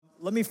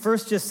Let me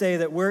first just say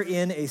that we're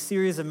in a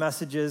series of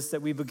messages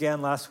that we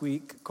began last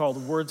week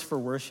called Words for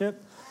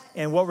Worship.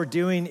 And what we're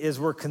doing is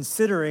we're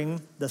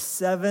considering the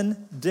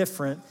 7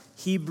 different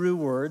Hebrew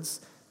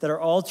words that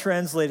are all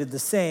translated the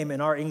same in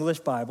our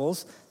English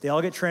Bibles. They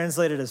all get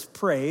translated as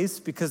praise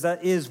because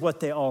that is what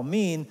they all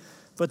mean,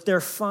 but they're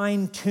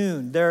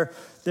fine-tuned.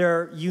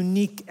 They're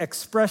unique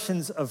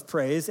expressions of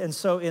praise. And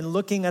so in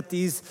looking at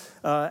these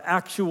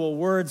actual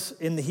words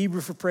in the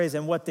Hebrew for praise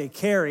and what they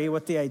carry,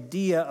 what the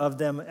idea of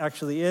them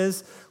actually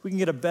is, we can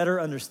get a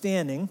better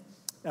understanding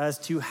as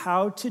to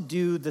how to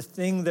do the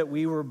thing that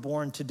we were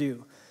born to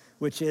do,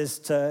 which is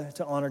to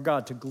honor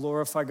God, to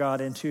glorify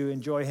God, and to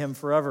enjoy Him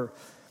forever.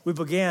 We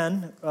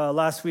began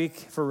last week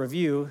for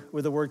review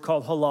with a word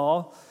called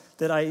halal,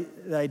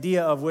 the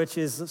idea of which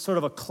is sort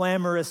of a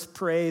clamorous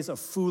praise, a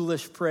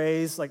foolish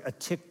praise, like a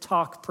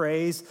TikTok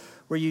praise,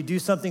 where you do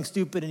something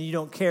stupid and you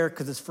don't care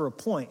because it's for a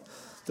point.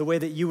 The way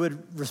that you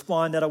would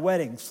respond at a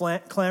wedding,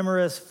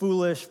 clamorous,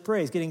 foolish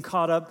praise, getting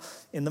caught up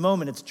in the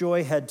moment. It's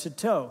joy head to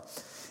toe.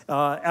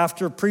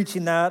 After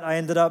preaching that, I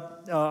ended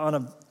up on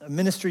a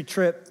ministry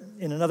trip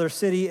in another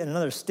city, in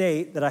another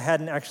state that I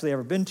hadn't actually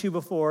ever been to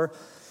before.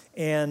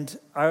 And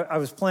I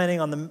was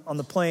planning on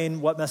the plane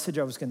what message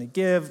I was going to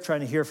give, trying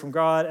to hear from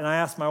God. And I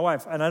asked my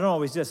wife, and I don't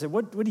always do, I said,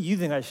 what do you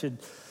think I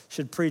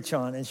should preach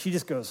on? And she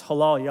just goes,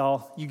 halal,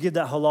 y'all. You give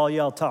that halal,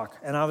 y'all talk.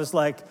 And I was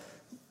like,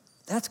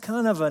 that's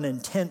kind of an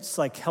intense,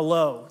 like,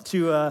 hello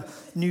to a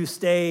new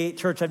state,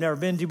 church I've never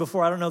been to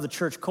before. I don't know the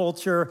church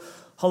culture.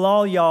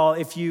 Halal, y'all,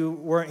 if you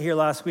weren't here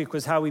last week,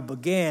 was how we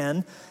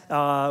began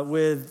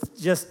with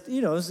just,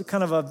 it was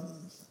kind of a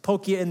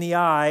poke you in the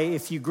eye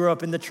if you grew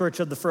up in the church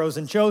of the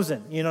frozen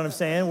chosen. You know what I'm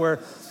saying? Where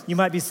you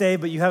might be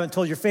saved, but you haven't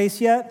told your face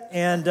yet.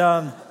 And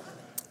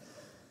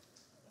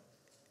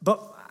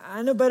but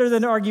I know better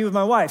than to argue with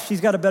my wife.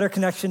 She's got a better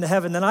connection to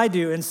heaven than I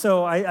do. And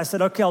so I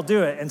said, okay, I'll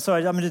do it. And so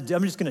I'm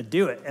just going to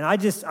do it. And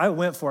I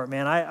went for it,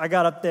 man. I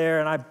got up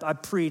there and I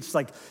preached.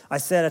 Like I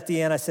said at the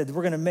end, I said,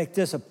 we're going to make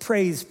this a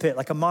praise pit,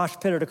 like a mosh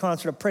pit at a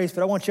concert, a praise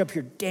pit. I want you up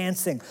here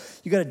dancing.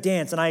 You got to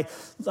dance. And I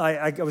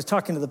was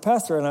talking to the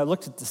pastor and I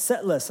looked at the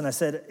set list and I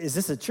said, is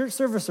this a church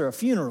service or a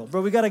funeral?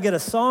 Bro, we got to get a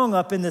song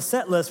up in the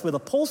set list with a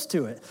pulse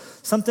to it.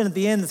 Something at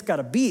the end that's got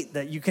a beat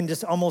that you can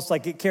just almost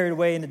like get carried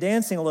away into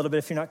dancing a little bit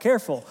if you're not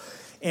careful.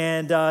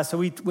 And so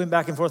we went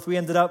back and forth. We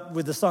ended up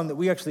with the song that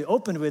we actually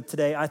opened with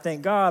today, I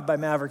Thank God by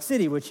Maverick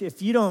City, which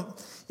if you don't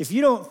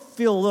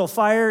feel a little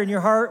fire in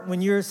your heart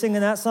when you're singing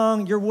that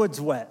song, your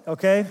wood's wet,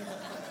 okay?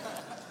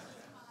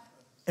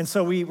 And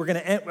so we're going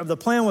to end, the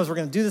plan was we're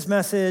going to do this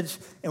message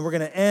and we're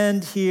going to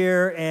end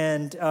here.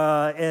 And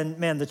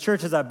man, the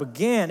church as I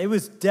began, it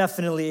was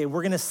definitely,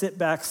 we're going to sit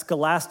back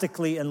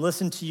scholastically and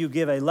listen to you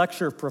give a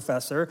lecture,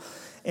 professor.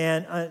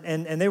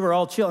 And they were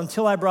all chill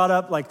until I brought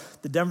up like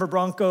the Denver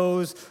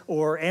Broncos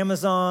or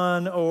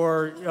Amazon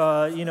or,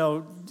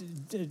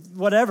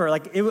 whatever.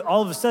 Like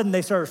all of a sudden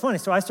they started responding.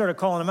 So I started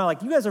calling them out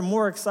like, you guys are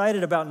more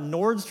excited about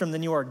Nordstrom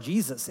than you are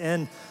Jesus.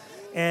 And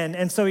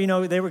so,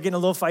 they were getting a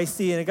little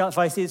feisty and it got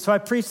feisty. So I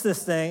preached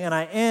this thing and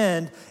I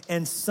end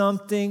and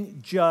something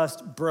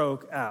just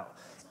broke out.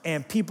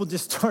 And people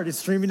just started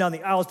streaming down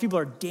the aisles. People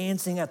are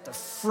dancing at the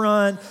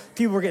front.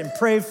 People were getting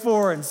prayed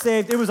for and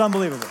saved. It was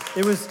unbelievable.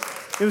 It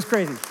was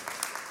crazy.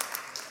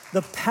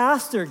 The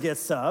pastor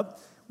gets up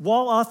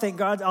while I Thank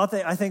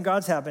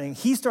God's happening.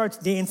 He starts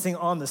dancing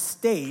on the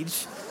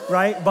stage,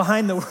 right,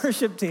 behind the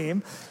worship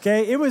team.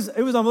 Okay, it was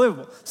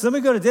unbelievable. So then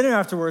we go to dinner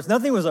afterwards.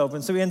 Nothing was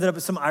open, so we ended up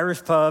at some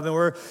Irish pub, and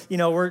we're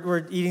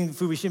eating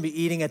food we shouldn't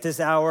be eating at this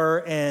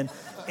hour. And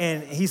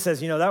he says,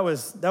 that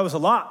was a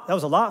lot. That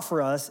was a lot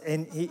for us.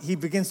 And he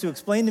begins to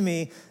explain to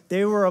me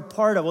they were a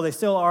part of, they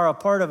still are a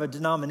part of a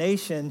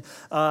denomination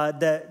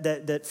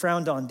that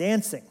frowned on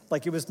dancing.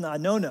 Like it was not a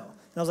no-no.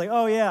 And I was like,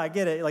 oh yeah, I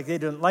get it. Like they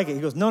didn't like it.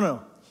 He goes,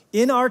 no.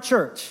 In our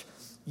church,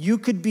 you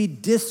could be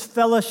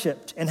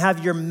disfellowshipped and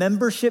have your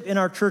membership in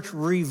our church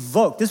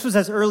revoked. This was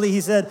as early, he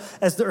said,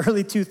 as the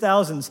early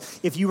 2000s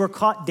if you were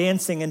caught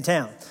dancing in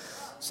town.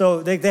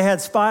 So they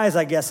had spies,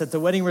 I guess, at the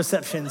wedding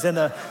receptions and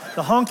the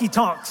honky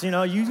tonks.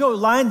 You go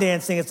line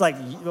dancing, it's like,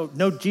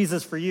 no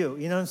Jesus for you.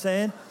 You know what I'm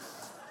saying?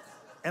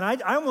 And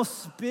I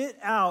almost spit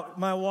out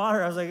my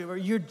water. I was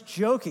like, you're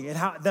joking.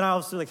 And then I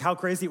was like, how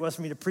crazy it was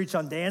for me to preach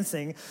on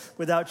dancing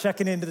without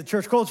checking into the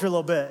church culture a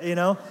little bit,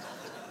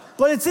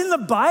 But it's in the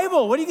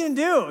Bible. What are you going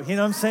to do? You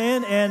know what I'm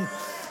saying?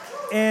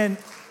 And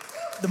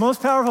the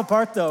most powerful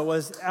part, though,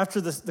 was after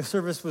the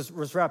service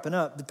was wrapping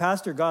up, the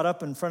pastor got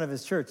up in front of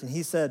his church and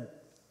he said,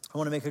 I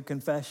want to make a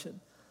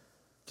confession.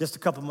 Just a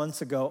couple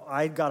months ago,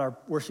 I got our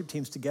worship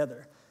teams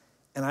together.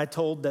 And I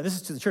told them, this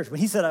is to the church. When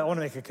he said, I want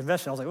to make a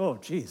confession, I was like, oh,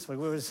 geez, what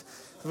is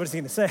he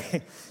going to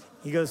say?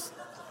 He goes,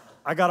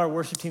 I got our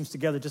worship teams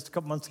together just a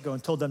couple months ago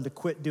and told them to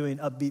quit doing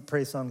upbeat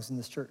praise songs in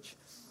this church.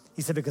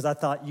 He said, because I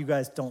thought you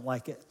guys don't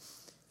like it,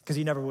 because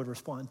you never would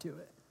respond to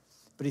it.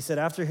 But he said,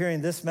 after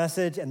hearing this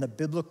message and the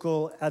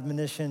biblical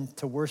admonition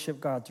to worship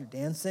God through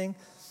dancing,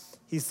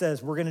 he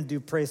says, we're going to do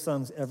praise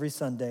songs every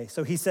Sunday.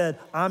 So he said,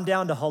 I'm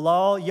down to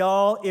halal,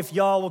 y'all, if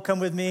y'all will come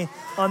with me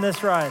on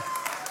this ride.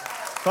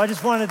 So I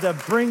just wanted to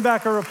bring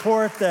back a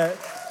report that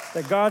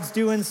God's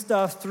doing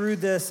stuff through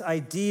this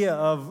idea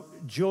of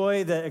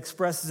joy that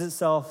expresses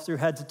itself through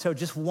head to toe,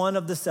 just one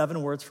of the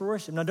 7 words for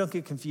worship. Now, don't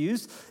get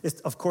confused. It's,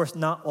 of course,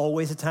 not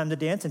always a time to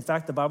dance. In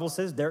fact, the Bible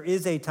says there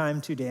is a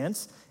time to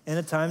dance and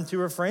a time to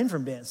refrain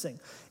from dancing.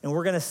 And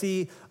we're going to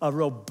see a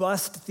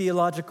robust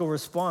theological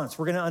response.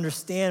 We're going to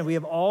understand we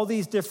have all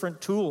these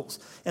different tools.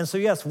 And so,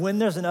 yes, when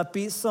there's an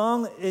upbeat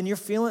song and you're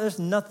feeling there's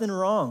nothing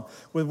wrong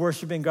with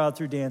worshiping God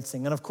through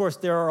dancing. And of course,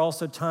 there are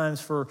also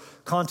times for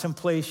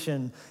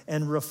contemplation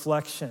and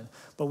reflection.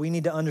 But we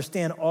need to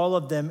understand all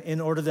of them in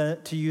order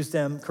to use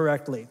them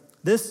correctly.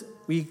 This,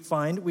 we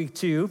find, week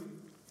 2,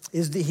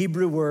 is the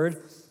Hebrew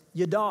word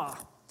yadah.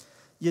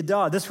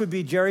 Yadah. This would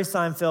be Jerry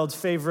Seinfeld's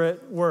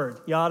favorite word.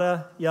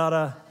 Yada,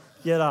 yada,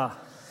 yada.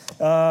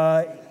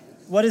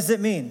 What does it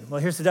mean? Well,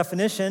 here's the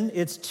definition.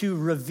 It's to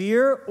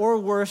revere or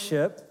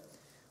worship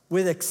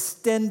with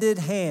extended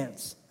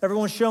hands.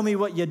 Everyone show me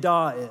what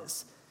yada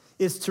is.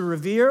 It's to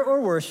revere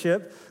or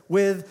worship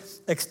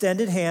with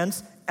extended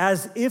hands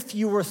as if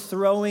you were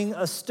throwing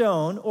a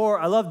stone, or,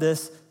 I love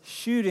this,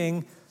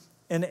 shooting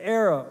an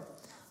arrow.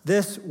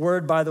 This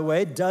word, by the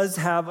way, does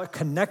have a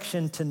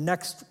connection to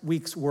next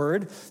week's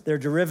word. They're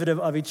derivative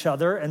of each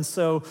other, and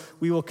so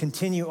we will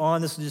continue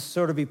on. This will just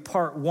sort of be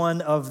part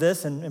 1 of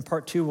this, and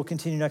part 2 will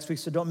continue next week,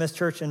 so don't miss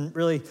church, and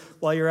really,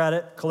 while you're at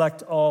it,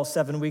 collect all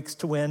 7 weeks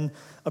to win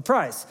a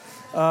prize.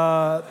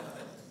 We're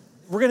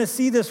going to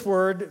see this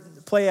word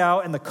play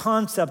out and the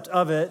concept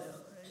of it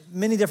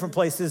many different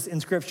places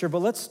in Scripture,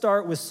 but let's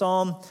start with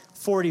Psalm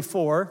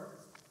 44,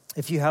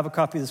 if you have a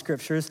copy of the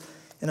Scriptures.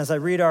 And as I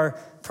read our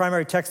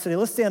primary text today,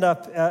 let's stand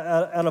up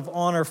out of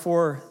honor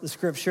for the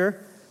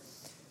Scripture.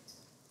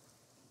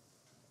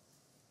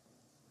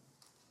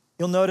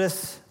 You'll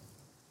notice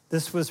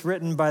this was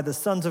written by the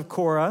sons of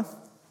Korah,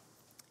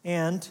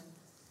 and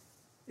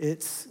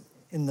it's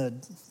in the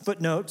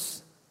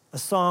footnotes, a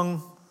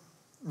song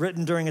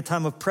written during a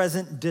time of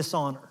present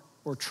dishonor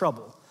or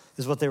trouble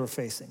is what they were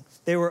facing.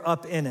 They were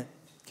up in it,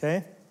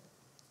 okay?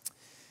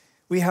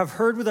 We have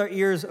heard with our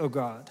ears, O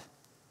God.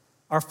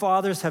 Our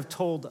fathers have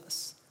told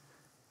us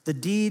the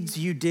deeds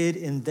you did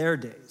in their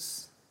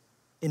days,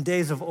 in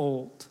days of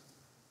old.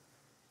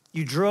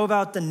 You drove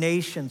out the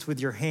nations with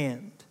your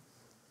hand,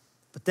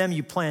 but them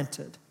you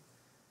planted.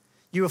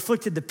 You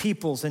afflicted the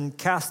peoples and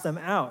cast them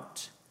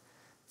out,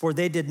 for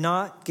they did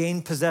not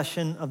gain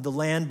possession of the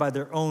land by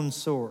their own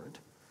sword,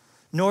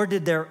 nor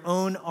did their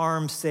own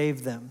arm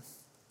save them.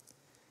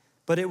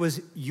 But it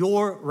was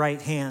your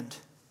right hand,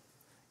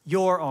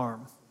 your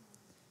arm,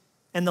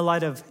 and the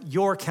light of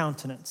your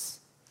countenance,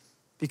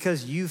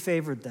 because you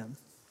favored them.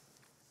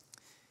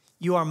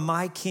 You are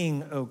my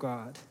king, O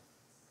God.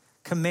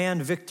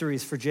 Command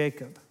victories for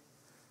Jacob.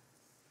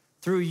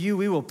 Through you,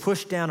 we will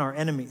push down our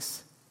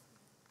enemies.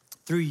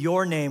 Through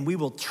your name, we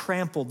will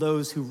trample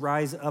those who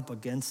rise up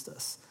against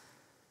us.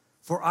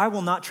 For I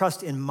will not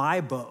trust in my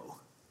bow,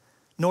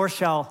 nor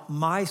shall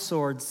my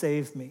sword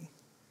save me.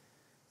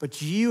 But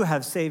you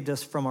have saved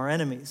us from our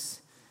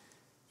enemies.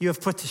 You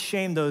have put to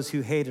shame those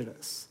who hated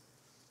us.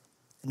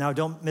 And now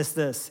don't miss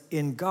this.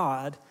 In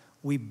God,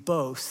 we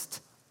boast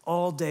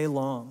all day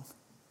long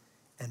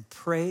and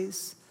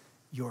praise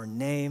your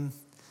name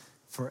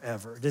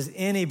forever. Does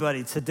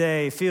anybody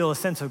today feel a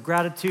sense of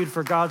gratitude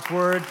for God's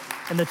word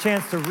and the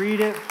chance to read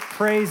it,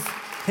 praise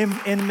him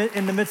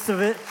in the midst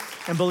of it,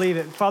 and believe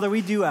it? Father,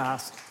 we do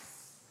ask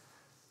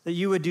that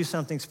you would do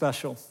something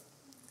special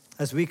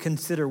as we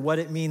consider what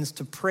it means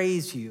to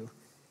praise you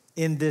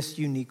in this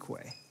unique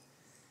way.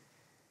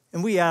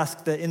 And we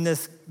ask that in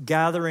this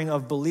gathering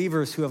of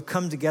believers who have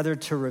come together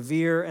to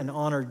revere and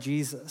honor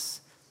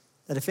Jesus,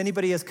 that if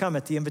anybody has come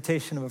at the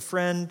invitation of a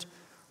friend,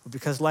 or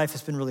because life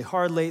has been really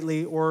hard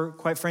lately, or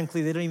quite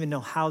frankly, they don't even know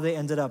how they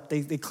ended up.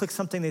 They clicked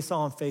something they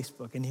saw on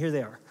Facebook, and here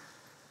they are.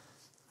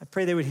 I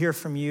pray they would hear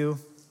from you,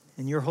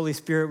 and your Holy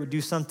Spirit would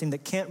do something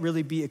that can't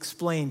really be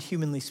explained,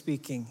 humanly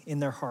speaking, in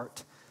their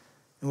heart.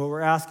 And what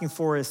we're asking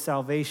for is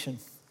salvation.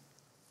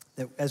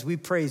 That as we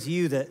praise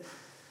you, that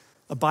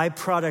a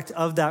byproduct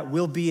of that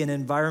will be an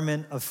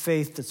environment of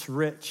faith that's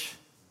rich.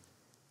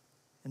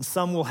 And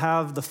some will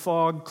have the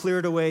fog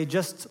cleared away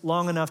just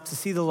long enough to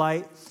see the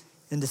light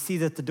and to see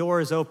that the door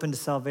is open to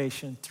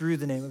salvation through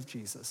the name of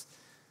Jesus.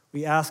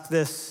 We ask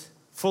this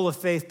full of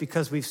faith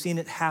because we've seen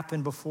it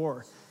happen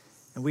before.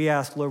 And we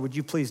ask, Lord, would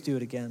you please do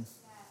it again?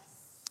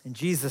 Yes. In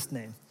Jesus'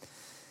 name,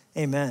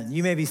 amen.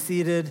 You may be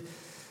seated.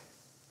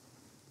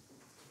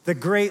 The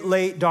great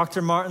late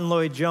Dr. Martin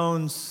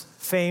Lloyd-Jones,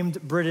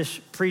 famed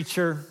British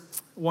preacher,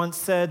 once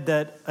said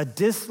that a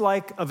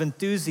dislike of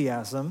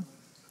enthusiasm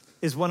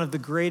is one of the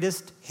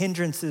greatest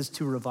hindrances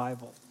to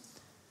revival.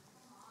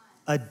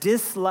 A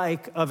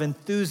dislike of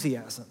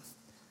enthusiasm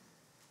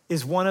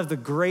is one of the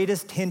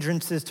greatest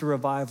hindrances to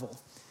revival.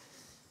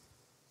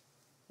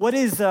 What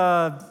is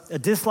a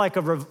dislike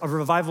of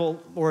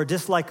revival or a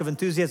dislike of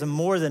enthusiasm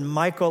more than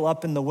Michal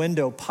up in the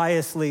window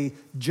piously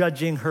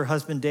judging her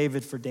husband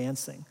David for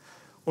dancing?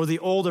 Or the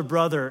older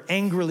brother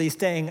angrily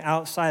staying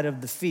outside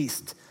of the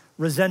feast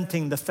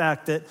resenting the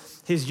fact that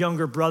his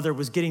younger brother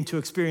was getting to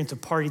experience a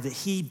party that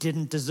he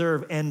didn't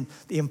deserve. And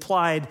the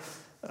implied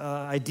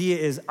idea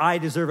is, I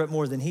deserve it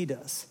more than he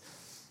does.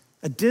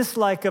 A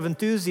dislike of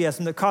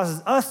enthusiasm that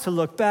causes us to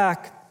look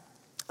back,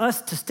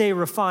 us to stay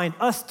refined,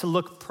 us to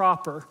look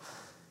proper,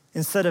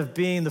 instead of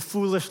being the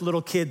foolish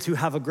little kids who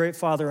have a great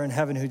Father in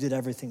heaven who did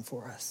everything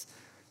for us.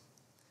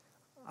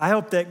 I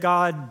hope that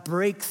God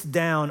breaks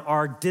down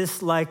our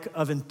dislike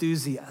of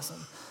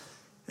enthusiasm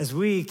as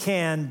we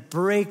can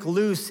break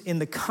loose in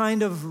the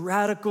kind of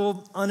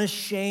radical,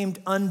 unashamed,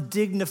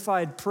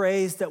 undignified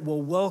praise that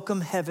will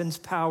welcome heaven's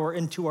power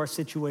into our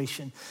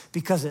situation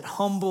because it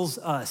humbles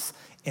us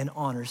and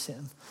honors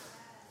him.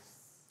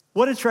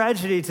 What a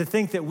tragedy to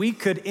think that we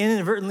could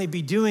inadvertently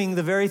be doing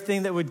the very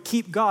thing that would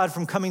keep God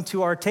from coming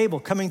to our table,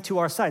 coming to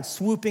our side,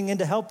 swooping in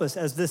to help us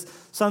as this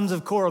sons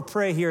of Korah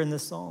pray here in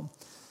this psalm.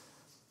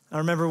 I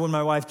remember when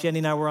my wife Jenny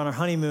and I were on our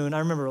honeymoon. I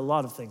remember a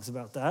lot of things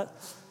about that.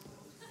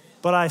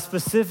 But I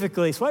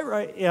specifically, swipe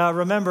right,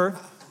 remember,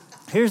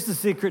 here's the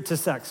secret to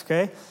sex,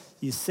 okay?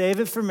 You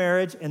save it for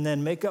marriage and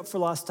then make up for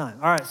lost time.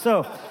 All right,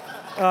 so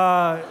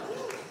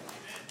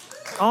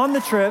on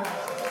the trip,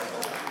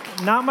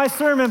 not my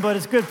sermon, but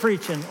it's good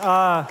preaching.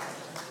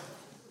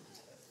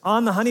 On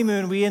the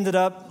honeymoon, we ended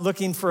up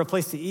looking for a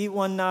place to eat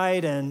one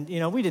night, and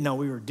we didn't know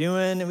what we were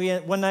doing.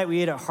 One night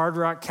we ate at Hard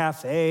Rock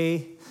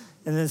Cafe,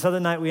 and then this other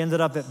night we ended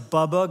up at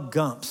Bubba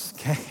Gump's,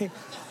 okay?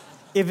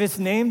 If it's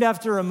named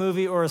after a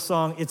movie or a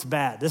song, it's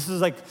bad. This is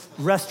like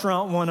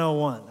Restaurant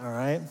 101, all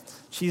right?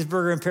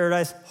 Cheeseburger in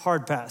Paradise,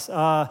 hard pass.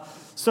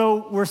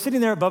 So we're sitting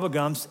there at Bubba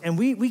Gump's, and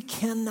we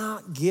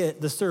cannot get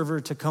the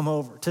server to come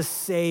over to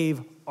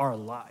save our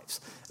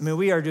lives. I mean,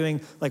 we are doing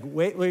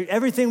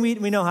everything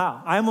we know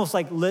how. I almost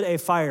lit a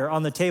fire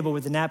on the table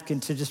with a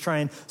napkin to just try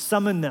and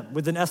summon them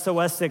with an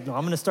SOS signal.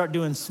 I'm going to start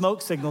doing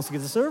smoke signals to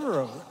get the server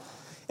over.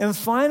 And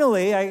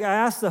finally, I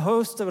asked the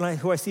host,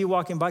 who I see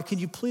walking by, could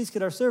you please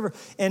get our server?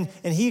 And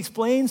he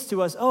explains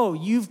to us, oh,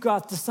 you've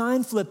got the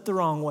sign flipped the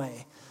wrong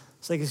way.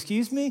 It's like,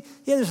 excuse me?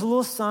 Yeah, there's a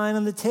little sign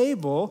on the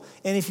table,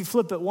 and if you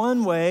flip it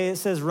one way, it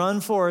says run,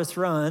 Forrest,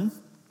 run.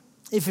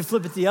 If you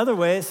flip it the other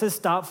way, it says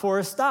stop,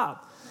 Forrest,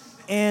 stop.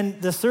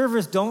 And the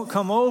servers don't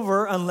come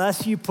over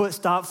unless you put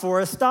stop,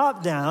 Forrest,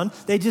 stop down.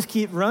 They just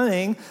keep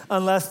running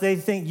unless they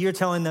think you're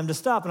telling them to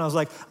stop. And I was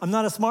like, I'm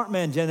not a smart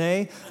man,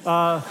 Jenny.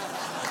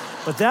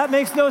 But that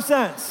makes no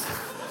sense.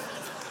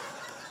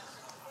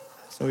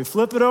 So we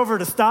flip it over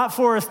to stop,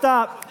 Forrest,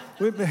 stop.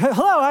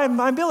 Hello,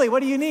 I'm Billy.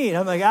 What do you need?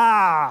 I'm like,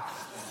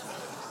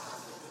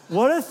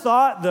 What a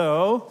thought,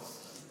 though,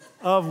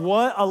 of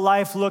what a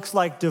life looks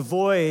like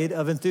devoid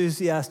of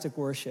enthusiastic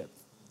worship.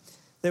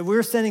 That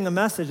we're sending a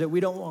message that we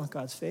don't want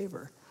God's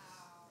favor.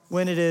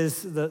 When it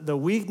is the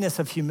weakness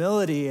of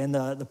humility and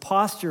the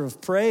posture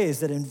of praise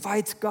that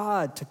invites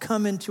God to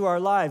come into our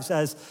lives,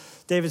 as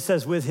David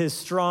says, with his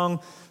strong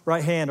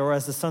right hand, or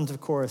as the sons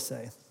of Korah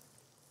say.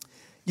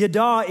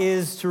 Yada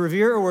is to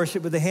revere or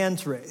worship with the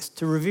hands raised,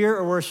 to revere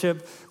or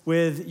worship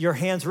with your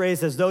hands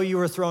raised as though you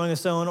were throwing a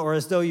stone or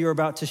as though you were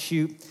about to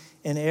shoot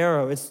an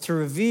arrow. It's to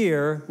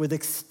revere with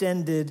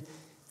extended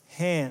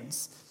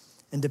hands.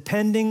 And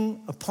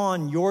depending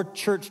upon your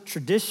church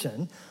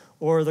tradition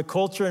or the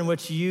culture in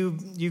which you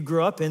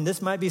grew up in,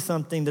 this might be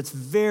something that's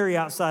very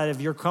outside of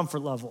your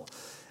comfort level.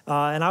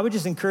 And I would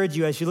just encourage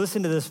you, as you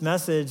listen to this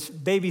message,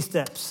 baby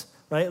steps.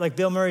 Right? Like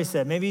Bill Murray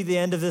said, maybe the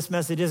end of this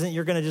message isn't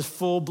you're going to just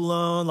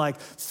full-blown,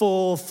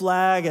 full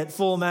flag at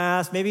full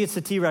mast. Maybe it's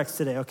the T-Rex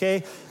today,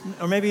 okay?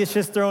 Or maybe it's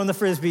just throwing the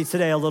Frisbee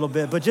today a little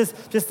bit. But just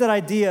that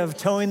idea of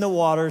towing the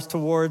waters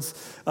towards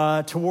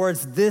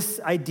this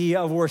idea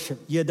of worship,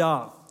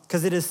 yada.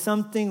 Because it is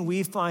something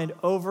we find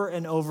over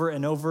and over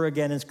and over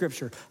again in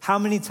Scripture. How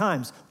many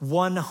times?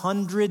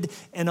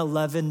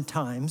 111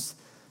 times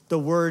the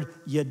word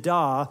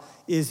yada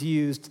is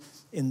used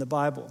in the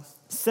Bible.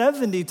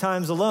 70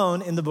 times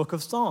alone in the book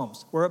of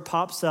Psalms, where it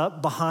pops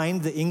up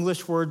behind the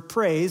English word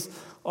praise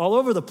all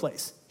over the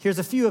place. Here's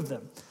a few of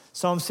them.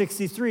 Psalm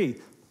 63,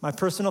 my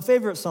personal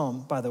favorite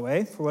psalm, by the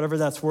way, for whatever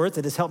that's worth.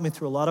 It has helped me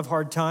through a lot of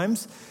hard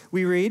times.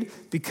 We read,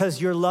 because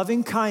your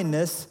loving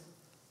kindness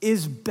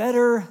is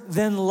better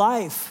than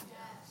life.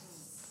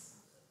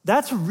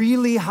 That's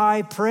really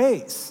high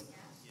praise.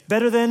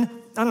 Better than,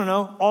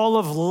 all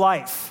of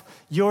life.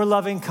 Your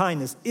loving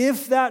kindness.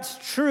 If that's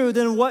true,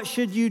 then what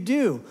should you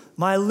do?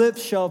 My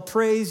lips shall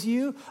praise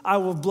you. I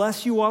will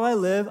bless you while I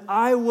live.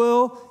 I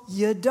will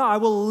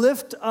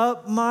lift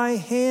up my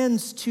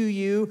hands to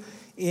you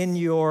in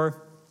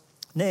your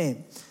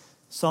name.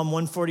 Psalm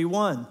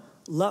 141.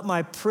 Let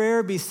my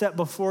prayer be set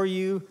before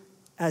you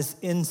as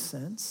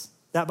incense.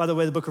 That, by the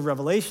way, the book of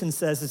Revelation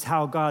says is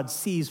how God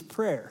sees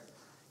prayer.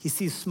 He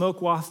sees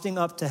smoke wafting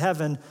up to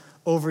heaven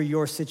over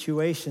your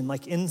situation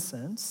like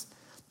incense.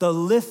 The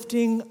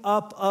lifting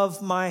up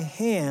of my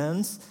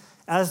hands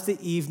as the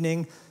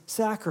evening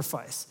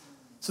sacrifice.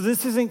 So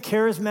this isn't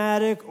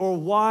charismatic or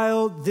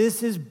wild.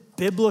 This is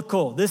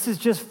biblical. This is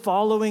just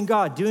following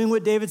God, doing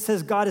what David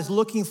says God is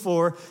looking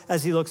for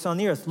as he looks on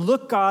the earth.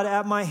 Look, God,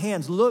 at my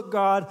hands. Look,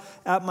 God,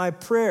 at my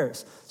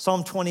prayers.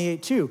 Psalm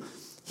 28:2.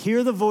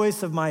 hear the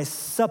voice of my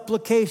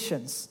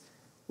supplications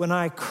when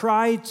I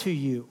cry to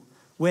you,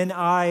 when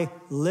I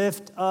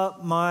lift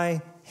up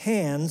my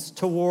hands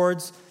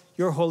towards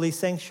your holy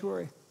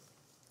sanctuary.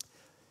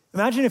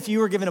 Imagine if you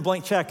were given a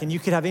blank check and you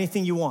could have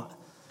anything you want.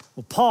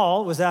 Well,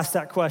 Paul was asked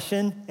that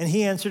question, and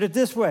he answered it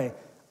this way.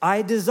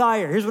 I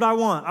desire, here's what I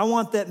want. I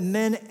want that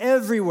men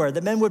everywhere,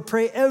 that men would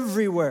pray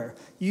everywhere,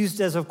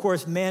 used as, of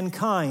course,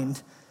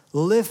 mankind,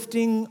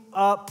 lifting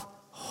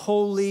up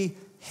holy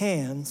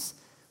hands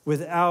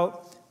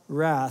without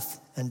wrath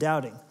and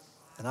doubting.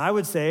 And I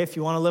would say, if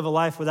you want to live a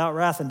life without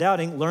wrath and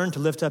doubting, learn to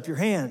lift up your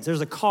hands.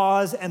 There's a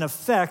cause and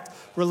effect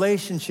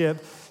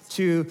relationship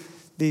to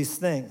these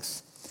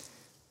things.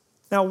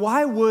 Now,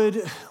 why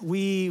would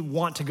we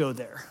want to go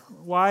there?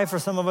 Why, for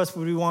some of us,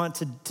 would we want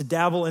to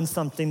dabble in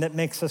something that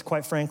makes us,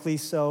 quite frankly,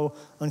 so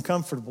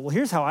uncomfortable? Well,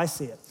 here's how I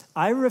see it.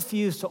 I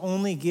refuse to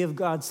only give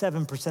God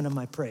 7% of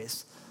my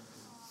praise.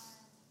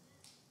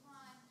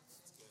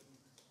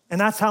 And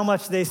that's how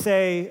much they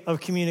say of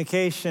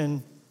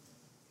communication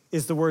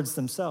is the words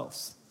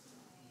themselves.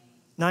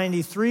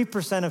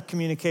 93% of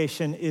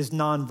communication is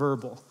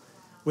nonverbal,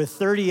 with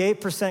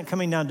 38%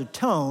 coming down to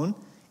tone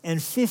and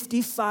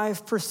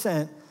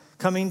 55%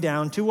 coming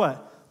down to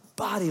what?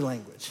 Body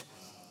language.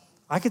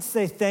 I could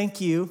say thank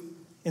you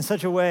in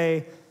such a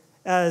way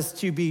as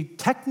to be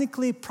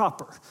technically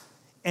proper,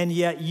 and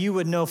yet you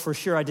would know for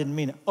sure I didn't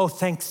mean it. Oh,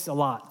 thanks a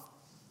lot.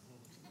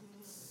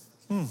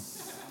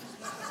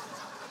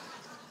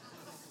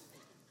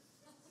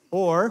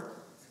 Or,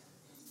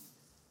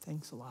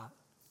 thanks a lot.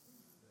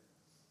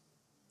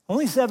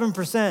 Only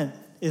 7%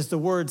 is the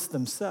words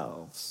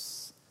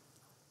themselves.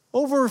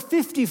 Over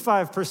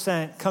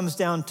 55% comes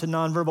down to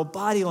nonverbal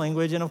body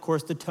language and, of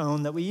course, the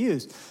tone that we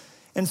use.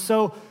 And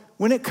so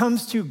when it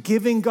comes to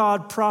giving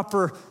God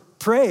proper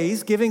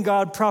praise, giving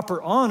God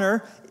proper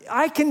honor,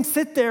 I can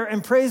sit there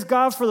and praise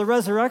God for the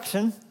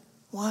resurrection.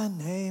 One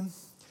name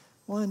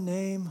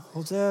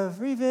holds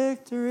every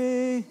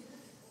victory.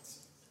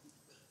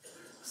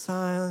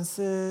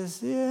 Silences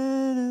the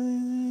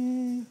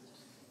enemy.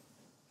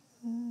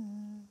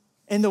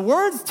 And the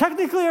words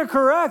technically are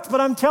correct,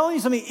 but I'm telling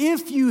you something.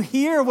 If you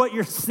hear what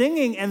you're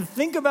singing and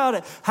think about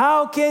it,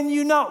 how can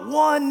you not?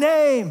 One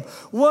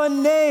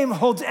name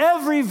holds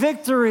every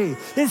victory.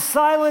 It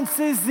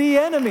silences the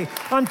enemy.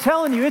 I'm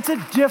telling you, it's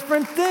a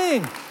different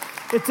thing.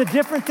 It's a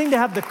different thing to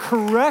have the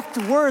correct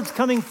words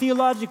coming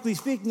theologically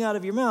speaking out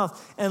of your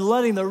mouth and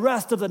letting the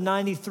rest of the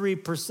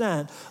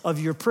 93% of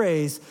your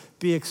praise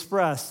be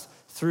expressed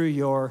through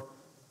your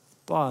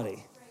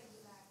body.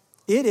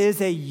 It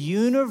is a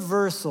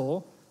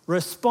universal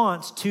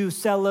response to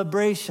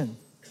celebration.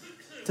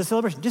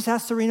 Just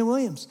ask Serena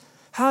Williams.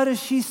 How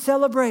does she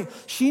celebrate?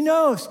 She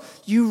knows.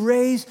 You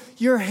raise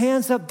your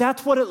hands up.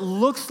 That's what it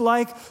looks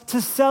like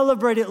to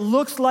celebrate. It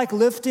looks like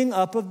lifting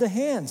up of the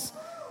hands.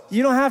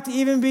 You don't have to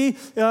even be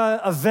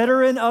a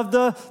veteran of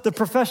the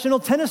professional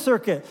tennis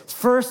circuit.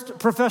 First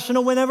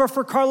professional win ever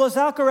for Carlos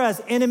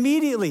Alcaraz. And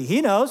immediately, he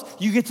knows,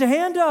 you get your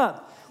hand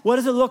up. What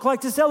does it look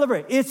like to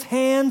celebrate? It's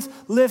hands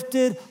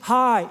lifted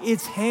high.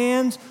 It's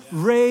hands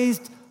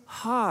raised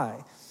high.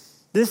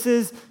 This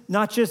is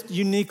not just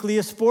uniquely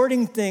a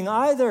sporting thing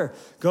either.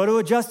 Go to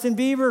a Justin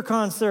Bieber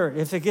concert.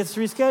 If it gets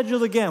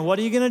rescheduled again, what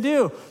are you going to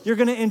do? You're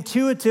going to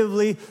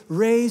intuitively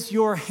raise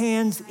your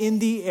hands in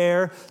the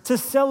air to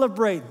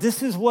celebrate.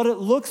 This is what it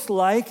looks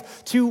like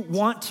to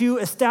want to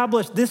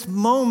establish this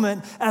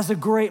moment as a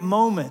great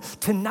moment.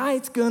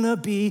 Tonight's going to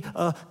be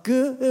a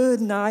good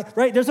night,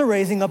 right? There's a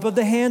raising up of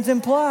the hands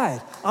implied.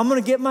 I'm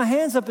going to get my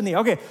hands up in the air.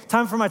 Okay,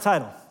 time for my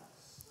title.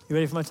 You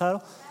ready for my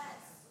title?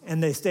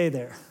 And they stay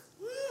there.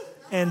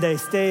 And they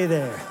stay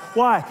there.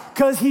 Why?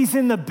 Because he's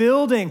in the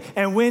building.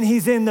 And when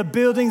he's in the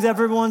buildings,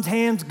 everyone's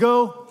hands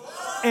go.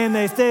 And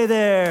they stay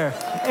there.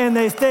 And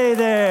they stay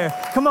there.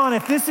 Come on,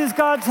 if this is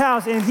God's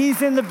house and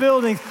he's in the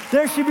buildings,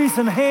 there should be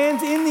some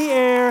hands in the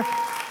air.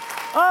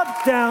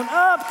 Up, down,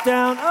 up,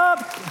 down,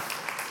 up.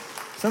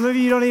 Some of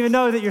you don't even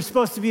know that you're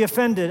supposed to be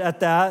offended at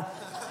that.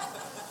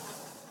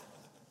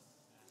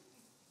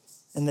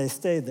 And they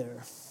stay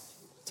there.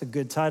 It's a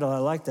good title. I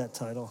like that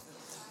title.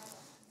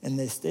 And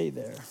they stay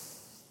there.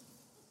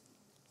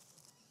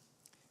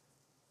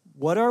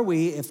 What are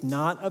we if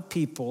not a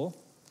people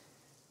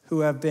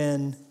who have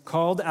been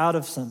called out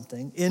of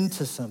something,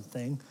 into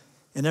something,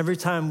 and every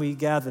time we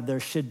gather, there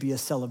should be a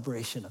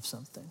celebration of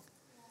something?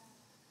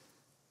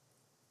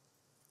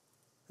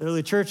 The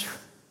early church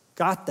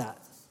got that.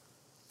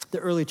 The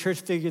early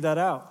church figured that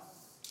out.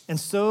 And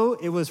so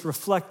it was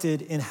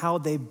reflected in how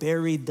they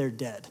buried their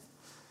dead.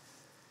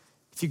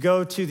 If you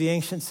go to the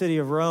ancient city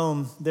of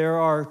Rome, there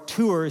are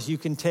tours you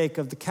can take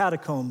of the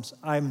catacombs,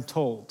 I'm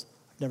told.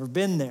 I've never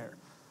been there.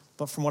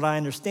 But from what I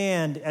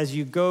understand, as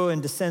you go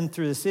and descend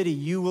through the city,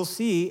 you will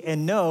see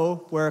and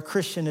know where a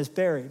Christian is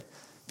buried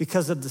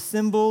because of the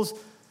symbols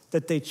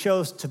that they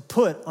chose to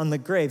put on the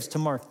graves to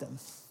mark them.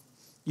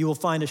 You will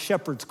find a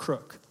shepherd's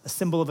crook, a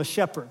symbol of a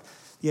shepherd.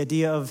 The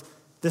idea of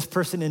this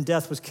person in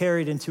death was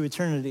carried into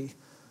eternity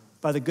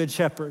by the good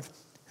shepherd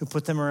who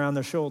put them around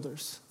their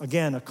shoulders.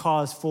 Again, a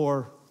cause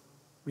for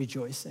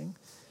rejoicing.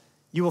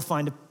 you will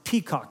find a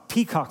peacock.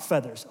 Peacock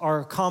feathers are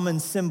a common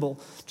symbol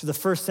to the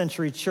first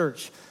century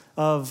church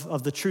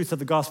of the truth of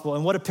the gospel.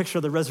 And what a picture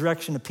of the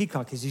resurrection of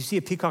peacock is. You see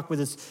a peacock with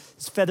his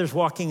feathers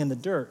walking in the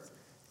dirt,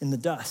 in the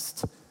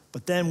dust.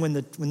 But then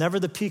whenever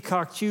the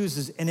peacock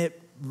chooses and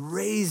it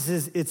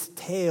raises its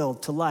tail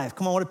to life.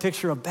 Come on, what a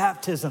picture of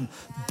baptism.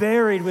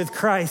 Buried with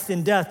Christ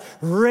in death,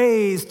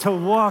 raised to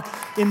walk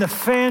in the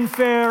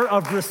fanfare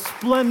of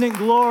resplendent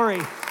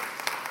glory.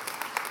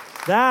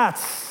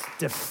 That's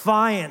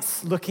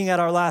defiance, looking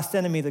at our last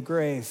enemy, the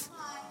grave.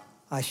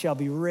 I shall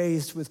be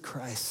raised with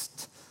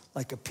Christ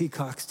like a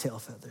peacock's tail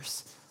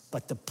feathers,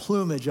 like the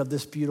plumage of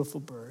this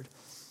beautiful bird.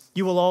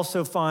 You will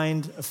also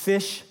find a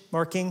fish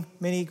marking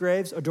many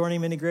graves,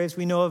 adorning many graves.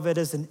 We know of it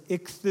as an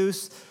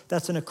ichthus.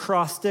 That's an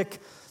acrostic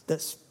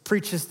that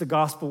preaches the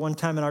gospel. One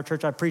time in our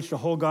church, I preached a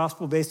whole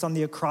gospel based on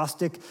the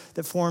acrostic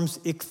that forms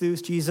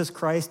ichthus, Jesus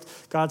Christ,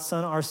 God's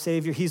Son, our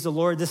Savior. He's the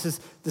Lord. This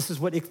is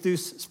what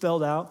ichthus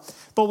spelled out.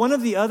 But one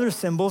of the other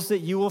symbols that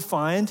you will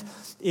find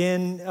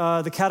in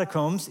the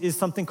catacombs is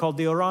something called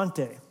the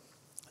orante.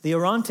 The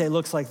orante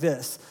looks like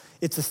this.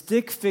 It's a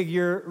stick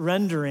figure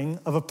rendering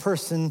of a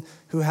person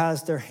who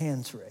has their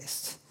hands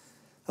raised,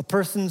 a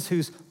person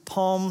whose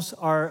palms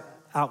are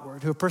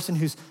outward, a person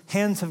whose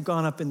hands have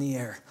gone up in the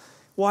air.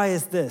 Why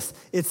is this?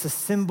 It's a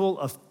symbol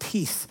of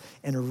peace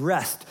and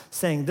rest,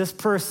 saying this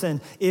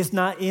person is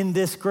not in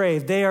this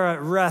grave. They are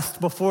at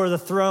rest before the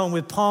throne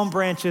with palm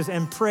branches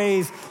and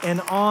praise and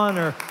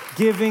honor,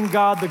 giving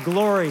God the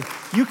glory.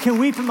 You can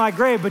weep in my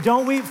grave, but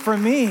don't weep for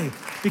me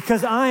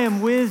because I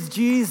am with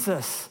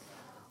Jesus.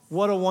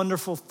 What a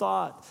wonderful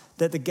thought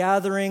that the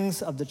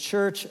gatherings of the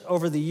church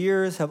over the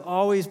years have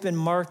always been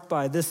marked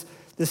by this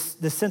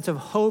sense of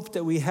hope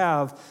that we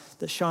have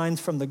that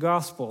shines from the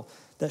gospel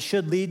that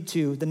should lead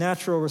to, the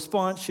natural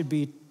response should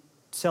be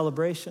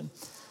celebration.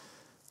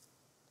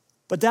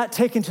 But that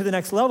taken to the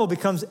next level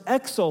becomes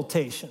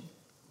exaltation.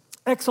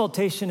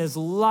 Exaltation is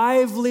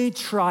lively,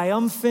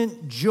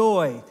 triumphant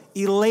joy,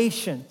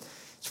 elation.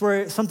 It's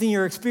where something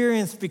you're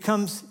experiencing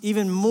becomes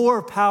even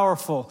more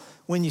powerful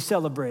when you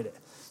celebrate it.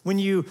 When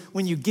you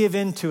give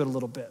into it a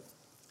little bit.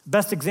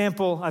 Best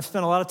example, I've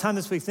spent a lot of time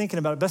this week thinking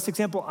about it. Best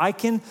example I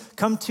can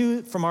come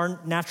to from our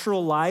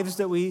natural lives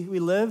that we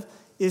live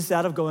is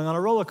that of going on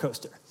a roller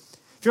coaster.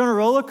 If you're on a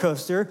roller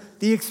coaster,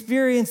 the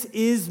experience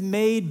is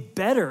made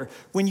better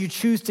when you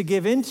choose to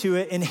give into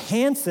it,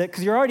 enhance it,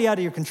 because you're already out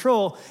of your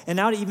control, and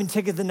now to even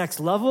take it to the next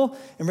level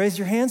and raise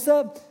your hands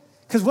up.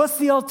 Because what's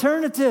the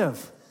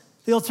alternative?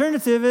 The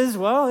alternative is,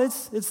 well,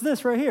 it's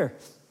this right here.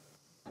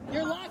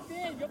 You're locked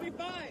in, you'll be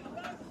fine.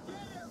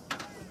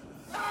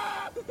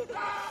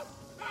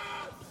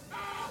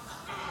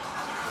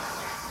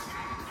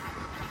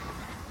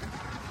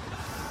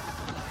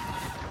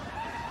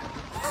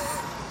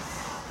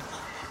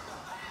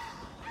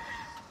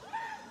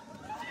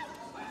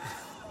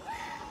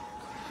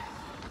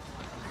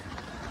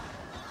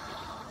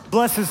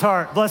 Bless his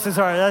heart, bless his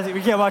heart.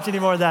 We can't watch any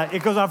more of that.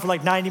 It goes on for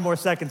like 90 more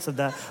seconds of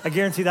that. I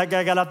guarantee that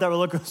guy got off that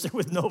roller coaster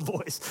with no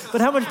voice.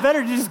 But how much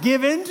better to just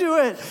give into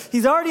it?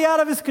 He's already out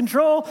of his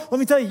control. Let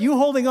me tell you, you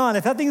holding on.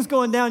 If that thing's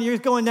going down, you're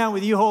going down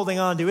with you holding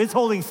on to it. It's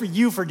holding for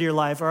you for dear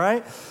life, all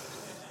right?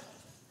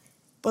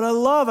 But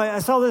I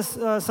saw this,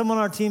 someone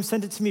on our team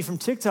sent it to me from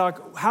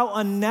TikTok, how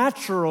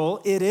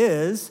unnatural it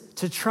is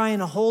to try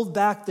and hold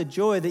back the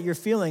joy that you're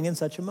feeling in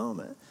such a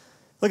moment.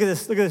 Look at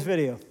this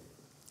video.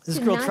 This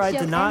girl tried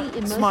to not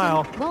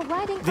smile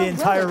the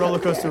entire roller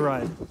coaster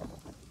ride.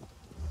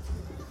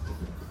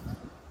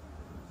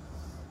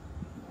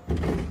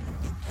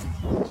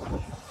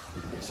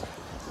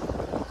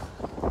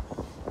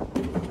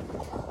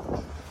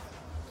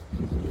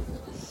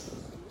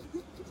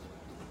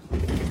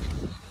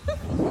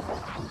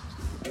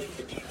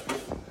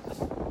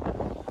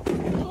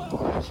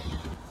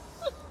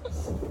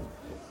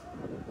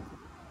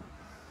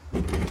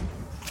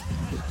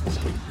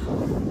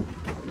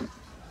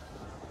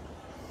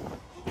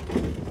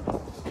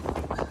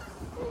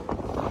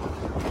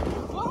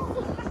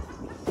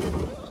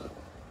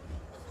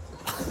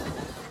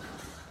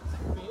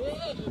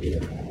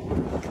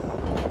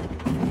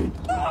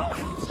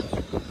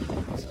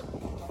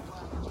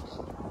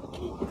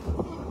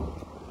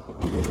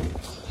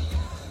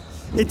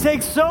 It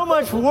takes so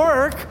much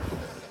work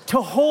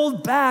to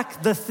hold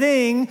back the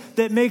thing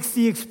that makes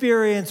the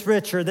experience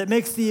richer, that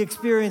makes the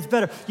experience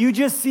better. You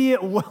just see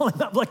it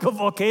welling up like a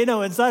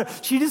volcano inside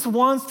her. She just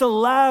wants to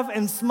laugh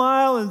and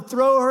smile and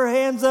throw her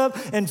hands up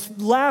and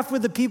laugh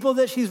with the people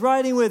that she's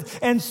riding with.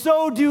 And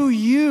so do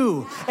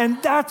you.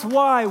 And that's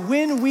why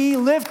when we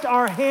lift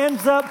our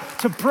hands up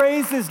to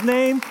praise his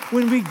name,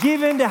 when we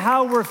give in to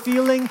how we're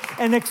feeling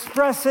and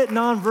express it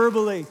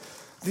non-verbally,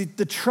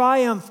 the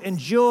triumph and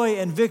joy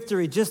and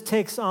victory just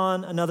takes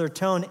on another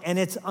tone, and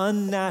it's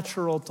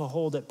unnatural to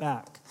hold it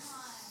back.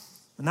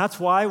 And that's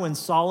why when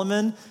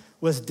Solomon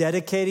was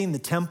dedicating the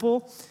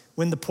temple,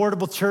 when the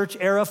portable church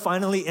era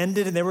finally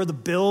ended and they were to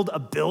build a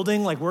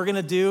building like we're going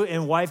to do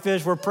in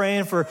Whitefish, we're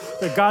praying for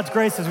God's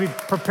grace as we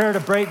prepare to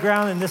break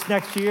ground in this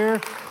next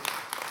year.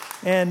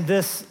 And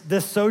this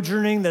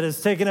sojourning that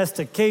has taken us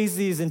to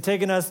Casey's and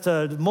taken us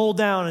to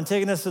Moldown and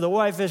taken us to the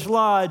Whitefish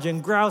Lodge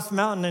and Grouse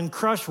Mountain and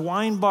Crush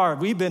Wine Bar.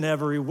 We've been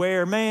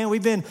everywhere, man.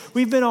 We've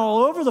been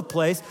all over the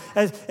place.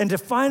 And to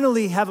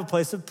finally have a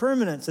place of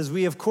permanence, as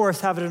we, of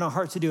course, have it in our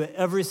heart to do at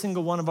every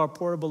single one of our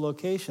portable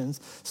locations.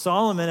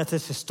 Solomon, at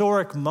this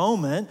historic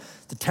moment,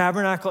 the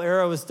tabernacle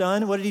era was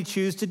done. What did he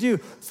choose to do?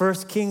 1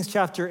 Kings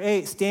chapter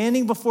 8,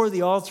 standing before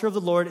the altar of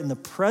the Lord in the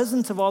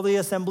presence of all the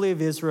assembly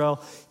of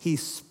Israel, he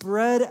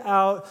spread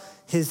out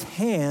his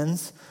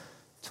hands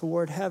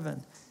toward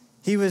heaven.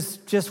 He was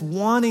just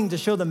wanting to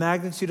show the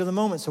magnitude of the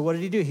moment. So what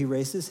did he do? He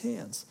raised his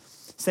hands.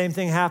 Same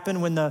thing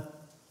happened when the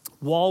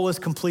wall was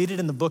completed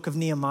in the book of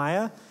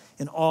Nehemiah,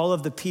 and all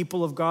of the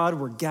people of God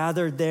were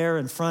gathered there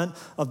in front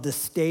of the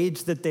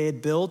stage that they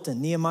had built. And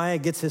Nehemiah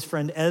gets his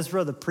friend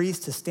Ezra, the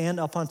priest, to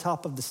stand up on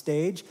top of the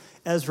stage.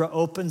 Ezra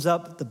opens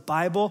up the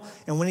Bible,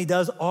 and when he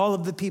does, all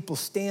of the people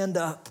stand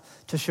up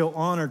to show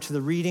honor to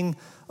the reading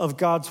of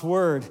God's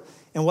word.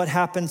 And what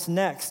happens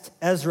next?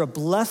 Ezra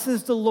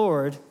blesses the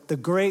Lord, the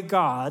great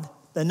God.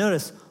 Then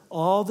notice,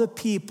 all the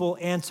people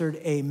answered,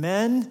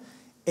 amen,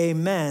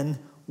 amen,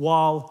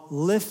 while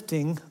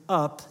lifting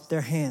up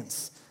their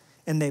hands.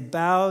 And they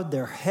bowed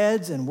their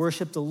heads and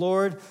worshiped the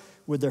Lord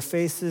with their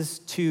faces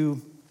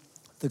to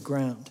the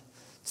ground.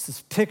 It's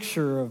this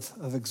picture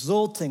of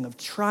exulting, of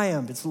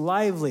triumph. It's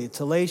lively, it's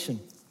elation.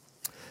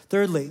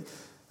 Thirdly,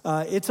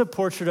 it's a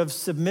portrait of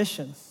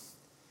submission.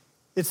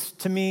 It's,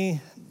 to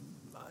me,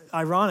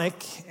 ironic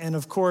and,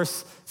 of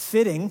course,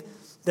 fitting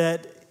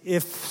that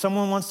if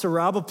someone wants to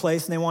rob a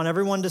place and they want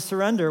everyone to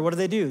surrender, what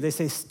do? They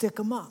say, stick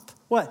them up.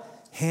 What?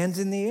 Hands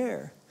in the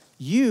air.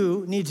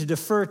 You need to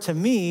defer to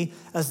me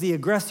as the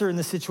aggressor in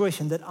the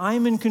situation, that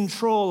I'm in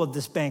control of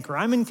this banker.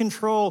 I'm in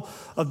control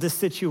of this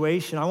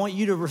situation. I want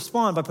you to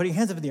respond by putting your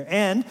hands up in the air.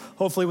 And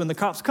hopefully when the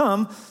cops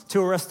come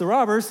to arrest the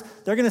robbers,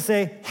 they're going to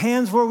say,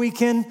 hands where we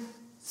can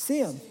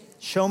see them.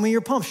 Show me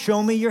your palms.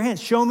 Show me your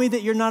hands. Show me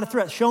that you're not a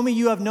threat. Show me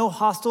you have no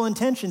hostile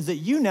intentions, that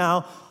you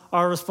now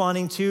are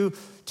responding to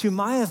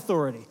my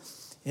authority.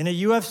 In a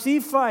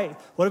UFC fight,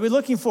 what are we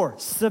looking for?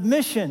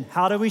 Submission.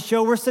 How do we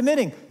show we're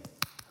submitting?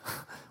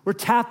 We're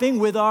tapping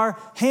with our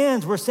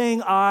hands. We're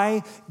saying,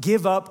 I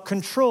give up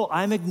control.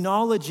 I'm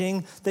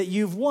acknowledging that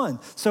you've won.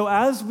 So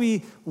as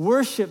we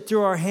worship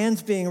through our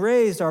hands being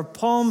raised, our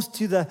palms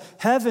to the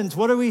heavens,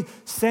 what are we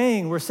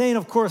saying? We're saying,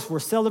 of course, we're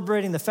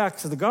celebrating the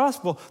facts of the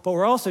gospel, but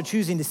we're also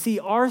choosing to see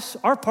our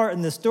part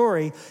in the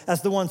story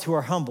as the ones who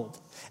are humbled,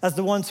 as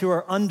the ones who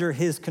are under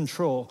his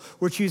control.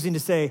 We're choosing to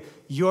say,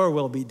 your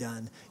will be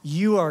done.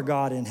 You are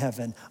God in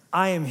heaven.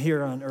 I am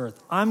here on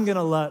earth. I'm going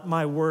to let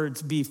my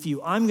words be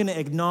few. I'm going to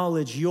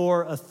acknowledge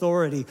your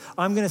authority.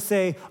 I'm going to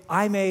say,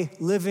 I'm a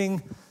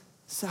living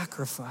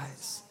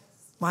sacrifice.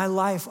 My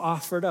life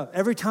offered up.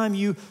 Every time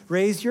you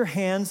raise your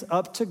hands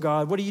up to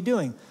God, what are you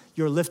doing?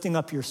 You're lifting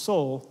up your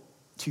soul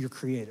to your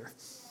Creator.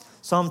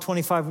 Psalm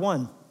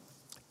 25:1.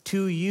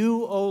 To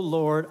you, O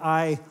Lord,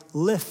 I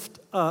lift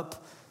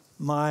up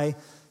my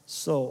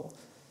soul.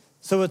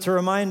 So it's a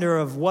reminder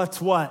of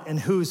what's what and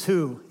who's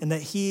who, and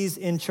that he's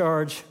in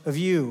charge of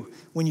you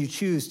when you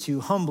choose to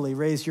humbly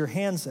raise your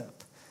hands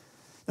up.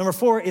 Number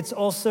 4, it's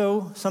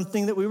also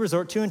something that we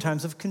resort to in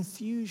times of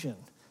confusion.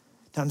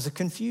 Times of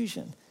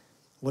confusion.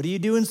 What do you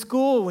do in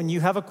school when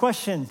you have a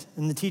question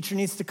and the teacher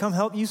needs to come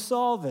help you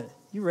solve it?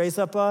 You raise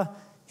up a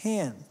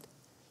hand.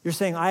 You're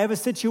saying, I have a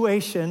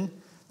situation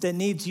that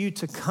needs you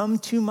to come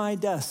to my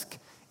desk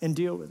and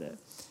deal with it.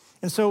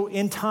 And so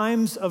in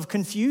times of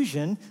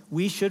confusion,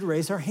 we should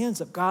raise our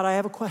hands up. God, I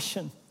have a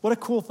question. What a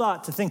cool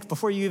thought to think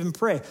before you even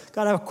pray.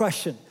 God, I have a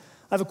question.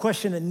 I have a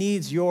question that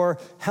needs your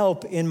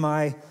help in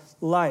my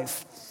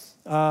life.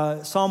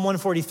 Psalm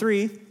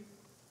 143,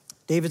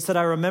 David said,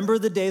 I remember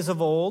the days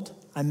of old.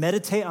 I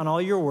meditate on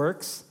all your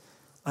works.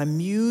 I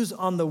muse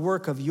on the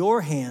work of your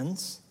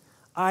hands.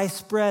 I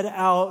spread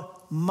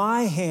out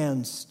my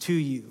hands to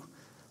you.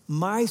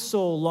 My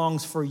soul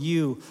longs for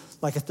you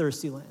like a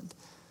thirsty land.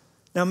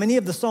 Now, many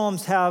of the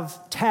Psalms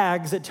have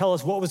tags that tell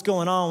us what was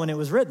going on when it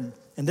was written.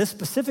 And this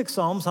specific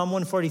Psalm, Psalm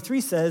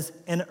 143, says,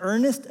 an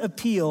earnest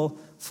appeal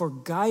for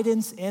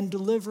guidance and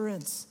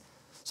deliverance.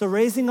 So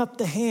raising up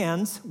the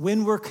hands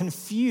when we're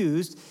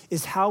confused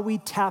is how we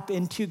tap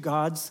into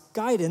God's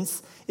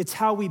guidance. It's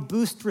how we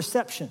boost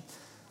reception.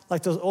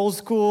 Like those old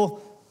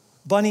school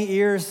bunny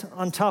ears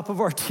on top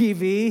of our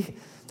TV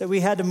that we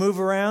had to move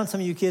around.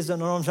 Some of you kids don't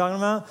know what I'm talking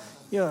about.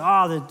 You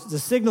know, the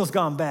signal's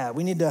gone bad.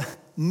 We need to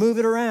move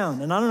it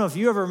around. And I don't know if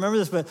you ever remember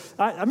this, but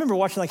I remember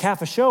watching like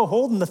half a show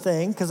holding the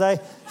thing because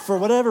for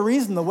whatever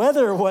reason, the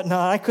weather or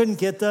whatnot, I couldn't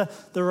get the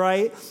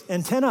right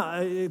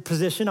antenna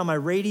position on my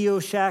Radio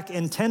Shack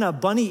antenna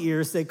bunny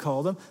ears, they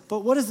call them. But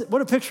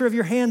what a picture of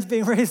your hands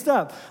being raised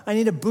up. I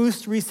need to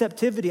boost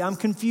receptivity. I'm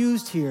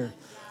confused here.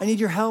 I need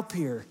your help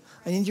here.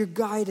 I need your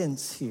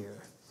guidance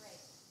here.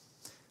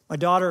 My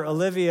daughter,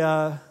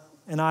 Olivia,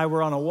 and I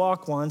were on a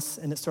walk once,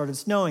 and it started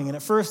snowing. And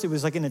at first, it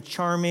was like in a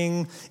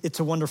charming, It's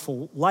a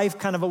Wonderful Life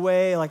kind of a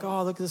way, like,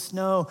 oh, look at the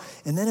snow.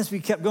 And then as we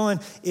kept going,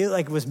 it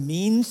like was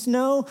mean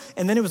snow,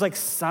 and then it was like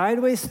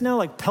sideways snow,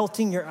 like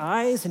pelting your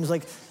eyes. And it was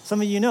like,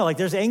 some of you know, like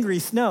there's angry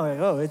snow. Like,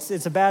 oh,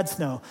 it's a bad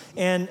snow.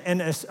 And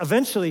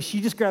eventually,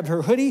 she just grabbed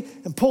her hoodie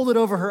and pulled it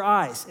over her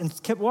eyes and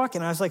kept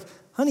walking. And I was like,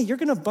 honey, you're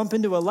going to bump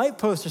into a light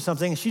post or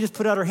something. And she just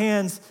put out her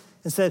hands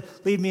and said,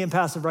 lead me in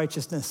paths of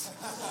righteousness.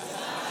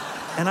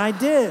 And I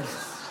did.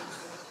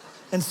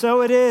 And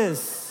so it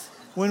is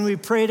when we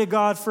pray to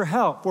God for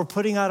help. We're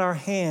putting out our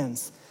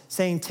hands,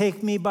 saying,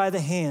 take me by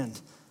the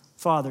hand,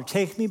 Father.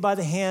 Take me by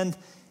the hand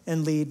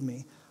and lead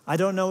me. I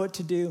don't know what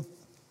to do.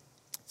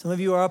 Some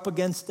of you are up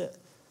against it.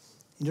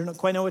 You don't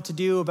quite know what to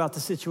do about the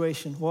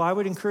situation. Well, I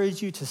would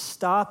encourage you to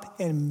stop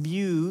and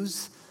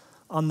muse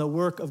on the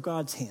work of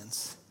God's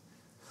hands.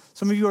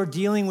 Some of you are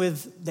dealing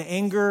with the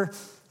anger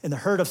and the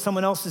hurt of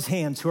someone else's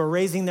hands who are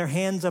raising their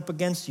hands up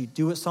against you.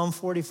 Do what Psalm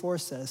 44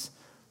 says.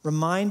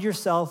 Remind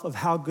yourself of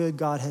how good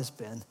God has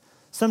been.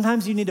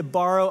 Sometimes you need to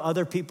borrow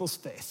other people's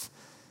faith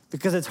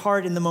because it's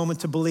hard in the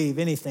moment to believe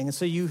anything. And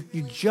so you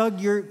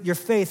jug your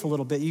faith a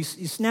little bit. You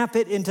snap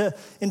it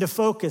into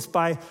focus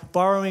by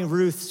borrowing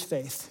Ruth's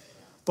faith,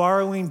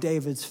 borrowing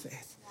David's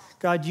faith.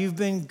 God, you've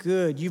been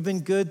good. You've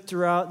been good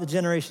throughout the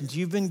generations.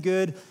 You've been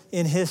good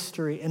in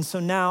history. And so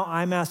now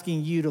I'm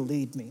asking you to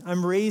lead me.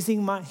 I'm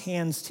raising my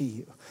hands to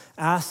you,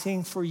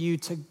 asking for you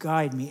to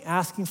guide me,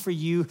 asking for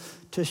you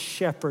to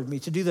shepherd me,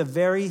 to do the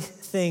very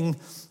thing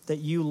that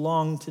you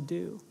long to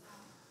do.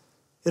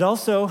 It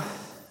also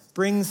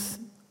brings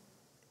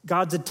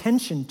God's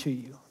attention to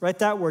you. Write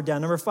that word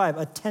down. Number 5,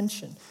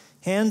 attention.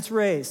 Hands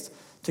raised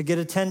to get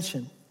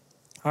attention.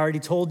 I already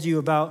told you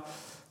about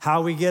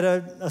how we get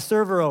a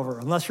server over.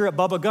 Unless you're at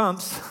Bubba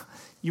Gump's,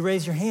 you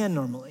raise your hand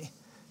normally.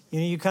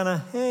 You kind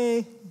of,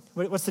 hey,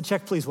 what's the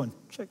check please one?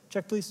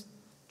 Check please.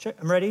 Check,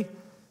 I'm ready.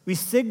 We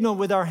signal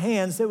with our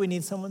hands that we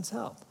need someone's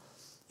help.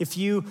 If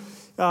you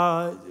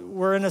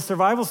were in a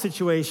survival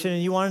situation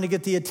and you wanted to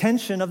get the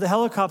attention of the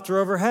helicopter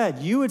overhead,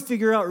 you would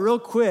figure out real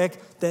quick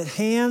that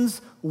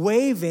hands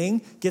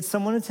waving gets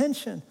someone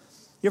attention.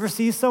 You ever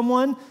see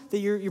someone that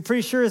you're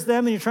pretty sure is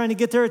them and you're trying to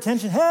get their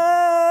attention?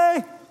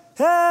 Hey,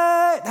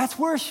 that's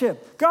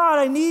worship. God,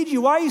 I need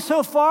you. Why are you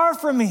so far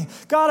from me?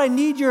 God, I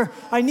need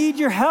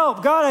your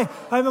help. God,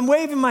 I'm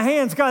waving my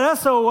hands. God,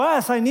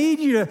 SOS, I need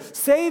you to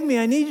save me.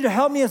 I need you to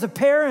help me as a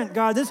parent.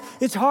 God,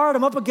 it's hard.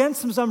 I'm up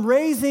against them, so I'm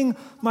raising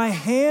my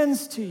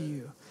hands to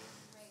you.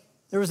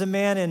 There was a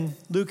man in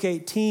Luke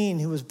 18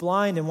 who was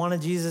blind and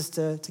wanted Jesus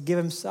to give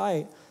him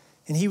sight.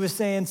 And he was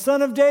saying,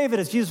 Son of David,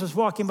 as Jesus was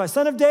walking by,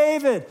 Son of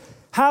David,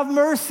 have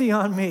mercy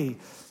on me.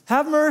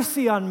 Have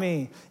mercy on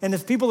me. And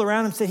as people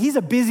around him said, he's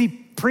a busy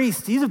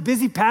priest. He's a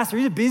busy pastor.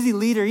 He's a busy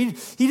leader. He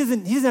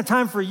doesn't have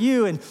time for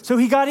you. And so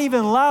he got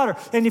even louder.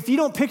 And if you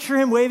don't picture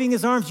him waving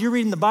his arms, you're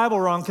reading the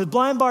Bible wrong. Because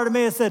blind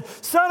Bartimaeus said,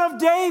 Son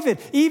of David,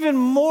 even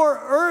more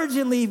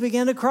urgently he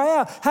began to cry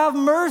out, have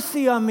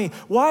mercy on me.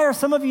 Why are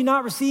some of you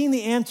not receiving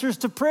the answers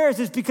to prayers?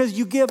 It's because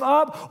you give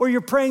up or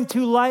you're praying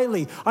too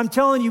lightly. I'm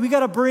telling you, we got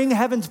to bring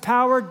heaven's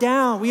power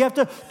down.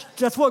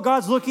 That's what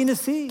God's looking to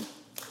see.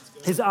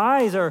 His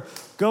eyes are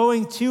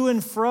going to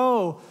and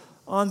fro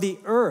on the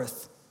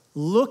earth,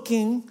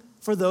 looking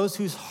for those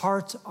whose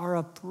hearts are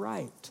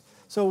upright.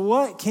 So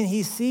what can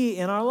he see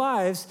in our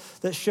lives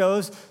that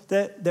shows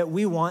that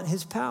we want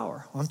his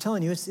power? Well, I'm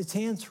telling you, it's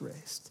hands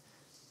raised.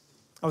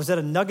 I was at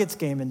a Nuggets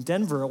game in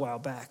Denver a while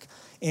back,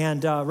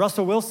 and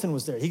Russell Wilson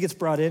was there. He gets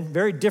brought in,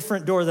 very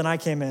different door than I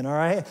came in, all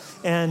right?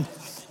 And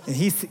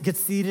he gets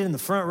seated in the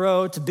front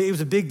row. It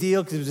was a big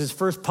deal because it was his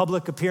first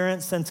public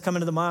appearance since coming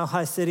to the Mile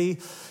High City.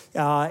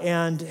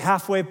 And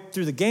halfway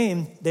through the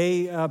game,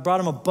 they brought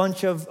him a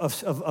bunch of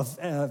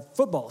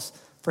footballs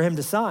for him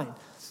to sign.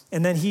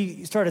 And then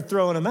he started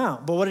throwing them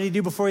out. But what did he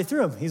do before he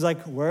threw them? He's like,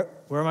 where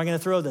am I going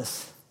to throw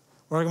this?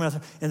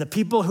 And the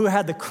people who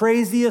had the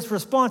craziest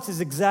response is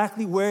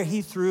exactly where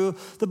he threw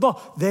the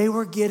ball. They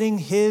were getting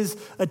his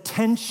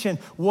attention.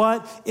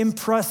 What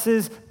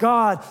impresses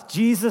God?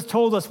 Jesus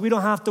told us we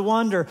don't have to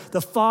wonder.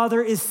 The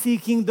Father is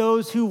seeking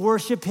those who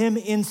worship him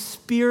in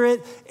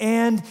spirit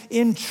and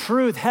in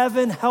truth.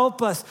 Heaven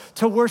help us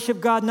to worship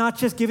God, not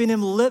just giving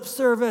him lip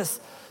service,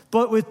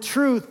 but with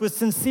truth, with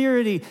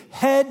sincerity,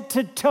 head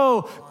to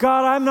toe.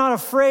 God, I'm not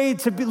afraid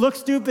to look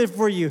stupid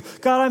for you.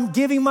 God, I'm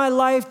giving my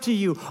life to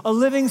you, a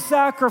living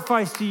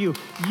sacrifice to you.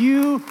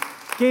 You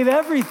gave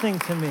everything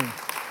to me.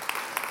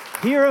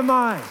 Here am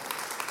I.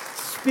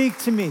 Speak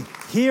to me.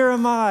 Here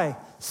am I.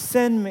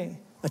 Send me.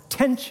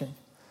 Attention.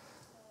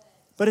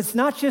 But it's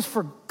not just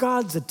for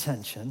God's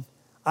attention.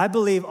 I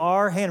believe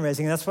our hand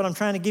raising, and that's what I'm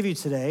trying to give you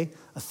today,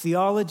 a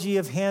theology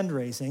of hand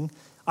raising.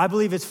 I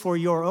believe it's for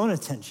your own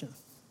attention.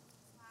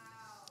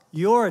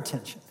 Your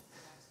attention,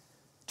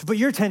 to put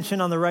your attention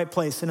on the right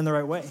place and in the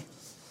right way.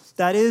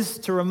 That is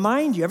to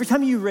remind you, every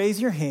time you raise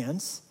your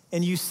hands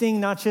and you sing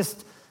not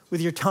just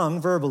with your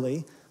tongue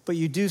verbally, but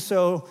you do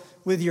so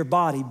with your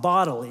body,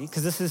 bodily,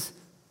 because this is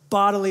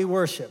bodily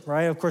worship,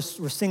 right? Of course,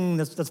 we're singing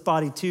that's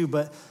body too,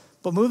 but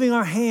But moving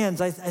our hands,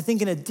 I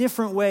think in a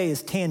different way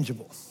is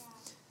tangible.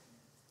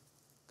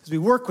 Because we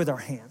work with our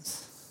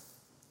hands.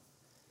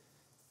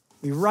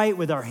 We write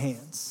with our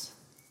hands.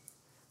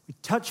 We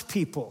touch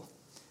people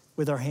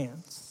with our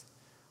hands.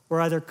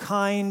 We're either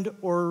kind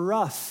or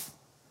rough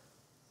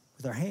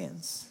with our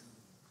hands.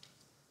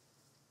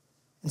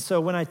 And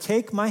so when I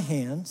take my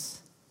hands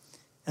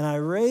and I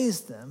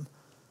raise them,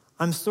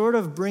 I'm sort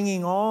of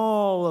bringing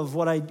all of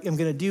what I am going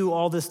to do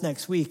all this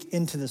next week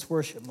into this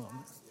worship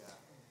moment.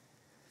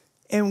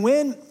 And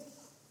when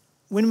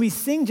we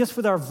sing just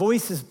with our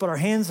voices, but our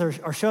hands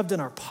are shoved in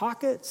our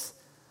pockets,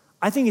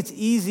 I think it's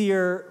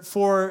easier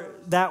for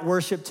that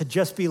worship to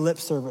just be lip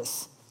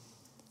service,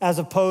 as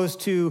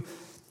opposed to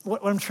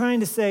what I'm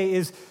trying to say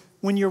is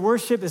when your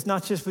worship is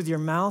not just with your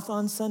mouth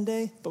on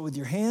Sunday, but with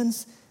your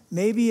hands,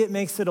 maybe it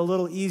makes it a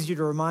little easier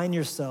to remind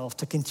yourself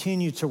to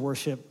continue to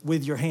worship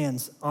with your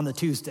hands on the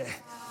Tuesday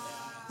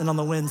and on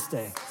the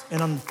Wednesday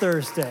and on the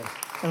Thursday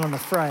and on the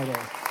Friday.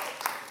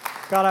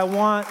 God, I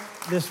want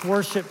this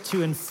worship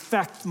to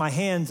infect my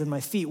hands and my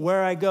feet,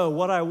 where I go,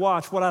 what I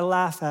watch, what I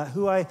laugh at,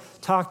 who I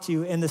talk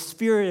to, and the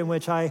spirit in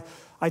which I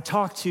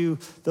talk to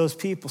those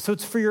people. So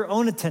it's for your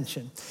own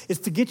attention.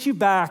 It's to get you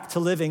back to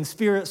living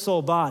spirit,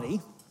 soul,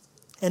 body,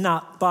 and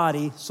not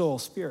body, soul,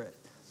 spirit.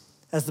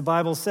 As the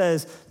Bible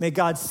says, may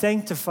God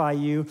sanctify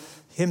you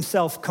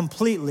himself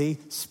completely,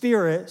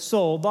 spirit,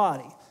 soul,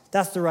 body.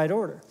 That's the right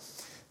order.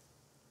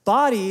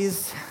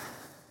 Bodies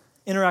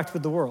interact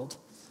with the world.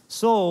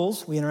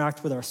 Souls, we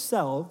interact with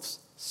ourselves.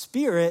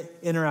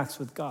 Spirit interacts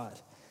with God.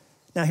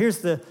 Now, here's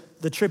the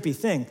trippy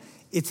thing.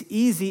 It's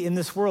easy in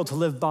this world to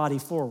live body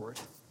forward,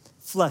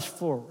 flesh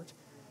forward,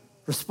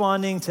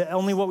 responding to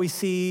only what we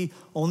see,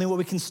 only what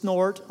we can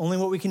snort, only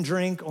what we can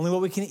drink, only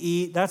what we can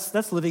eat.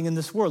 That's living in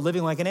this world,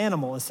 living like an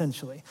animal,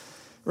 essentially,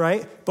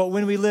 right? But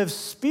when we live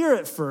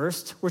spirit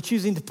first, we're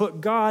choosing to put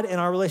God and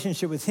our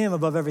relationship with him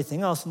above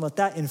everything else and let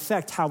that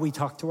infect how we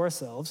talk to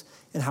ourselves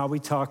and how we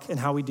talk and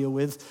how we deal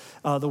with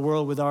the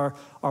world with our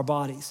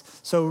bodies.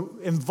 So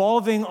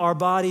involving our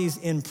bodies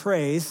in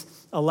praise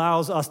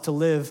allows us to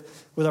live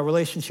with our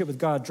relationship with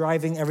God,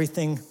 driving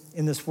everything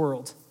in this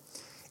world.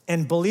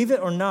 And believe it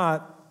or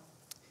not,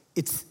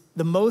 it's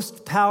the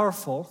most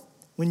powerful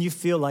when you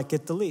feel like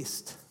it the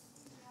least.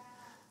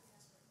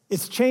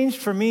 It's changed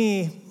for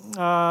me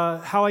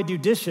how I do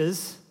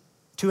dishes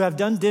to have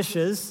done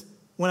dishes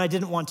when I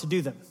didn't want to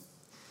do them.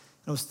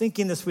 I was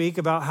thinking this week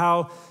about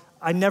how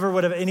I never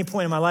would have at any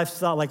point in my life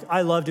thought like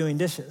I love doing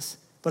dishes,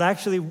 but I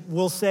actually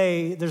will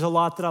say there's a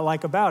lot that I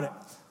like about it.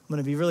 I'm going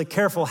to be really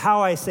careful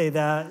how I say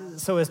that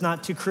so as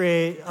not to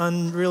create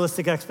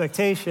unrealistic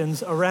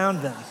expectations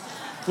around them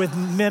with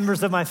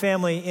members of my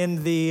family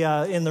in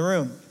the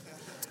room.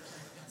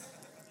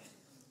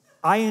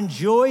 I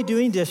enjoy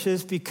doing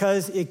dishes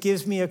because it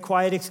gives me a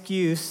quiet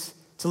excuse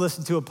to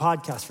listen to a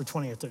podcast for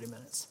 20 or 30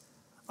 minutes.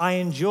 I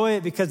enjoy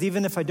it because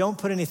even if I don't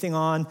put anything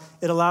on,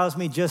 it allows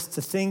me just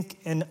to think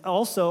and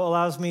also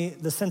allows me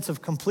the sense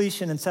of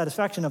completion and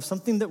satisfaction of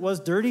something that was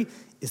dirty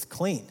is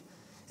clean.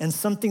 And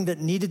something that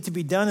needed to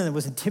be done and that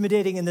was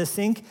intimidating in the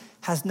sink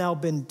has now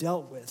been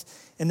dealt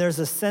with. And there's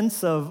a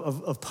sense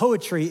of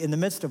poetry in the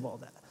midst of all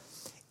that.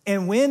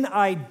 And when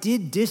I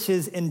did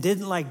dishes and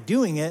didn't like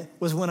doing it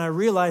was when I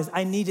realized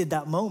I needed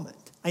that moment.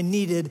 I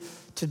needed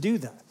to do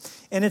that.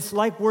 And it's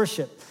like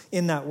worship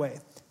in that way.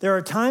 There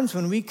are times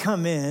when we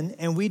come in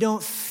and we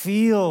don't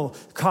feel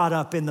caught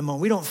up in the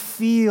moment. We don't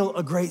feel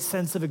a great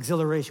sense of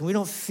exhilaration. We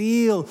don't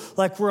feel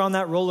like we're on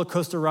that roller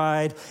coaster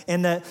ride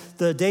and that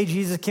the day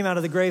Jesus came out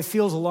of the grave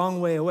feels a long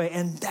way away.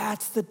 And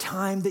that's the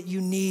time that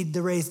you need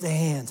to raise the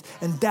hands.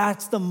 And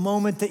that's the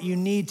moment that you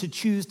need to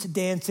choose to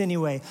dance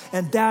anyway.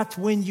 And that's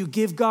when you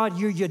give God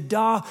your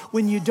yada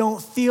when you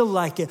don't feel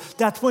like it.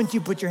 That's when you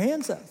put your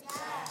hands up.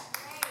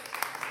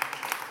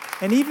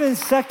 And even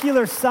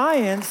secular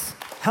science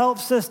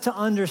helps us to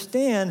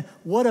understand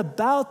what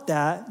about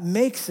that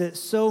makes it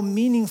so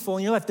meaningful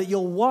in your life that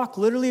you'll walk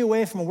literally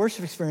away from a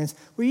worship experience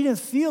where you didn't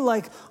feel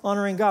like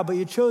honoring God, but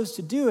you chose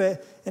to do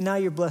it, and now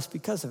you're blessed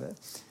because of it.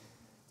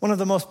 One of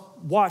the most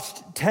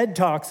watched TED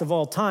Talks of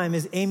all time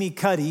is Amy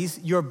Cuddy's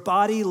Your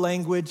Body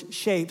Language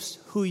Shapes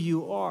Who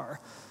You Are.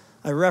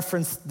 I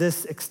referenced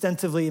this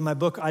extensively in my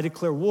book, I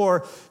Declare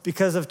War,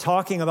 because of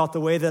talking about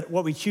the way that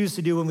what we choose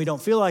to do when we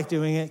don't feel like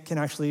doing it can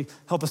actually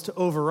help us to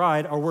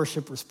override our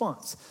worship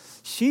response.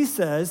 She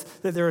says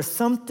that there is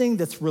something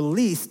that's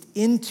released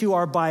into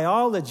our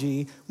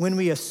biology when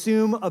we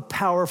assume a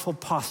powerful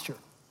posture.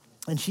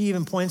 And she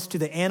even points to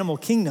the animal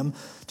kingdom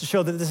to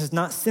show that this is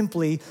not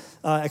simply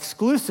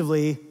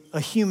exclusively a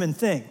human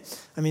thing.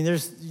 I mean,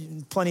 there's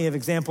plenty of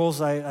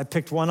examples. I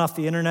picked one off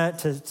the internet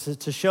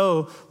to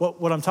show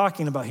what I'm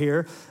talking about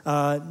here.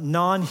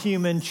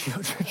 Non-human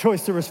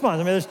choice to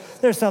respond. I mean,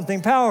 there's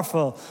something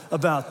powerful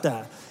about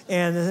that.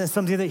 And it's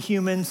something that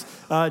humans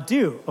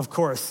do, of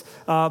course,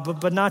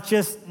 but not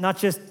just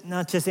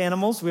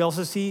animals. We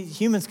also see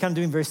humans kind of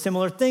doing very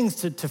similar things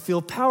to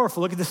feel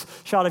powerful. Look at this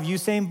shot of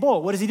Usain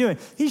Bolt. What is he doing?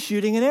 He's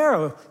shooting an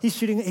arrow.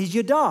 He's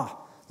yada,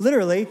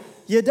 literally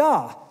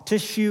yada, to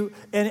shoot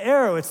an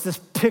arrow. It's this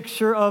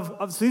picture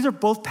of so these are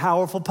both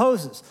powerful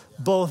poses.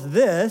 Both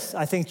this,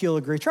 I think you'll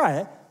agree, try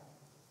it.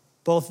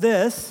 Both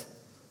this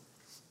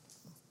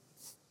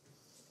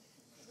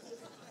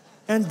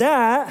and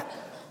that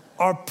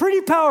are pretty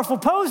powerful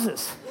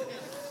poses.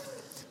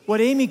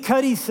 What Amy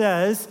Cuddy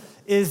says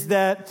is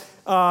that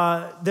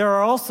there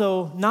are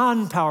also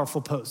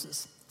non-powerful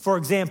poses. For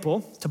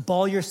example, to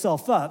ball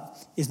yourself up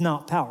is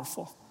not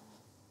powerful.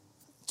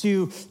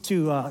 To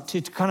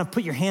kind of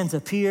put your hands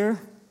up here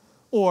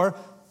or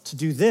to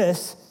do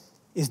this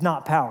is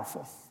not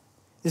powerful.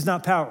 It's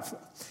not powerful.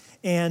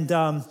 And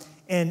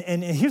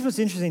here's what's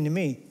interesting to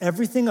me.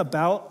 Everything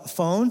about a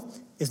phone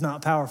is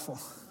not powerful.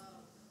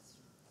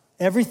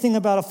 Everything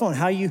about a phone,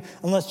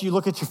 unless you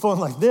look at your phone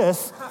like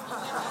this,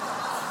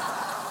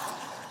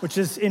 which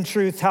is in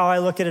truth how I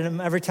look at it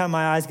every time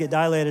my eyes get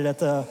dilated at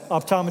the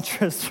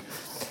optometrist.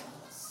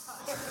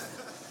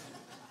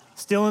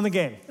 Still in the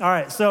game. All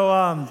right,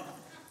 so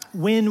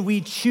when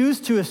we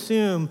choose to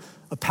assume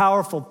a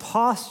powerful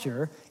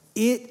posture,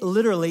 it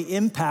literally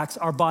impacts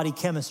our body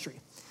chemistry.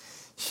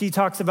 She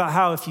talks about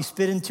how if you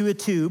spit into a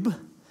tube,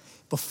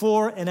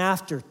 before and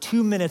after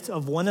 2 minutes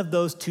of one of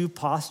those two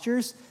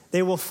postures,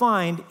 they will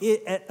find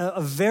it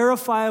a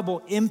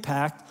verifiable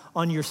impact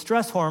on your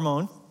stress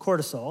hormone,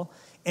 cortisol,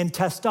 and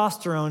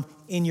testosterone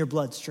in your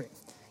bloodstream.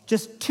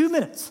 Just 2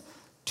 minutes.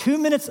 2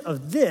 minutes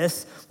of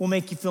this will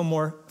make you feel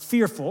more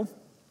fearful,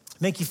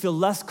 make you feel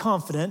less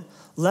confident,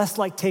 less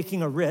like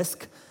taking a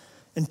risk.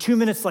 And 2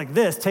 minutes like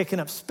this, taking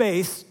up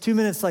space, 2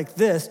 minutes like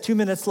this, 2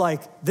 minutes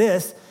like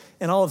this,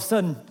 and all of a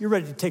sudden, you're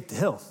ready to take the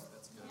hill.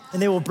 And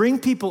they will bring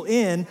people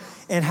in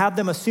and have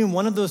them assume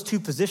one of those two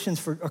positions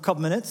for a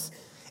couple minutes,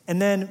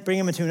 and then bring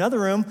them into another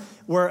room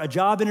where a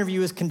job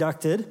interview is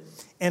conducted,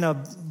 and a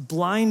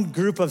blind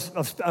group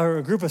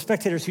of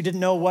spectators who didn't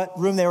know what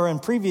room they were in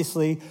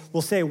previously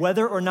will say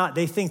whether or not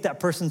they think that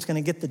person's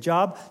going to get the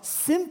job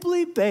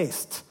simply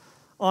based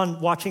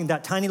on watching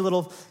that tiny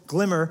little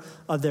glimmer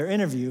of their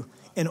interview.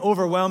 And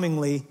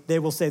overwhelmingly, they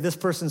will say this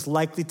person's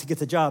likely to get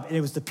the job. And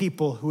it was the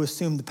people who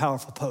assumed the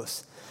powerful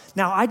posts.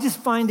 Now, I just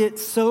find it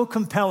so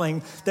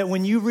compelling that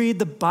when you read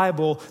the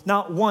Bible,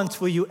 not once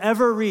will you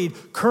ever read,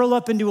 curl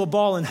up into a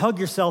ball and hug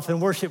yourself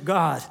and worship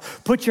God.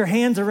 Put your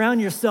hands around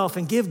yourself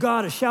and give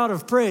God a shout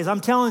of praise.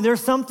 I'm telling you, there's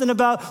something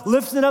about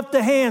lifting up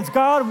the hands.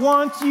 God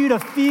wants you to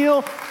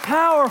feel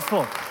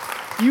powerful.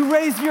 You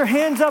raise your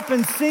hands up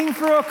and sing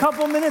for a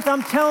couple minutes,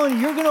 I'm telling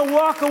you, you're going to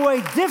walk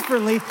away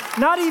differently,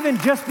 not even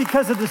just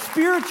because of the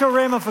spiritual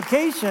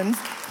ramifications,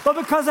 but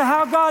because of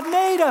how God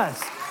made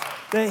us,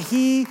 that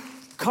he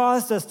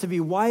caused us to be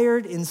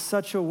wired in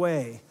such a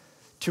way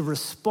to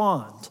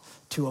respond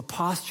to a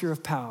posture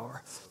of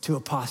power, to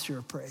a posture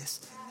of praise.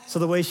 So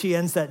the way she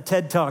ends that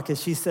TED Talk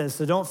is she says,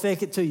 so don't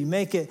fake it till you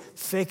make it,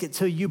 fake it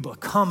till you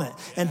become it.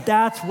 And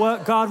that's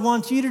what God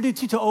wants you to do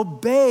too, to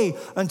obey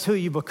until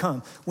you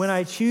become. When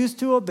I choose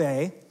to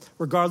obey,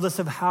 regardless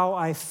of how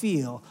I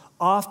feel,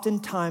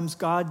 oftentimes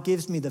God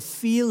gives me the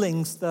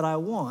feelings that I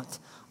want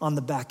on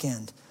the back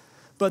end.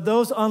 But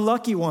those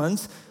unlucky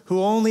ones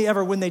who only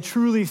ever, when they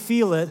truly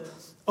feel it,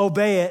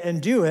 obey it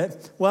and do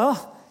it,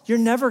 well, you're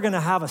never going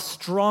to have a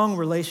strong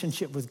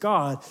relationship with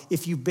God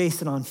if you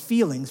base it on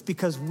feelings,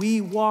 because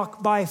we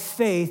walk by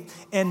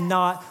faith and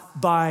not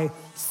by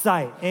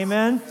sight.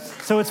 Amen?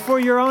 So it's for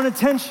your own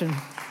attention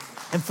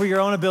and for your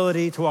own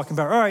ability to walk in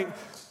power. All right,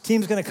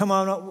 team's going to come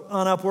on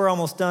up. We're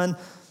almost done.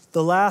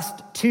 The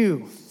last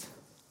two,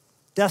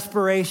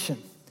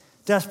 desperation.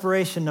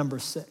 Desperation, number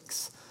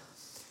 6.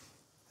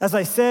 As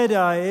I said,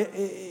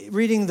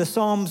 reading the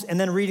Psalms and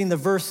then reading the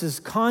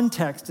verses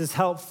context is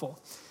helpful.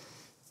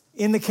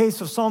 In the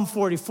case of Psalm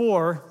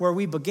 44, where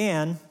we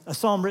began, a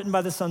psalm written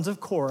by the sons of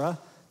Korah,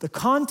 the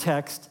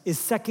context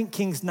is 2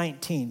 Kings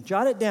 19.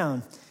 Jot it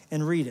down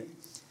and read it.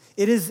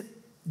 It is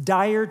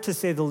dire to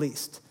say the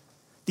least.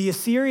 The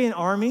Assyrian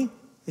army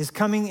is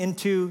coming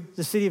into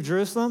the city of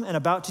Jerusalem and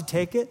about to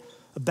take it.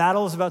 A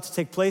battle is about to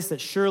take place that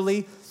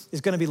surely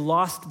is going to be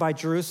lost by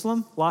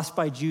Jerusalem, lost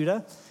by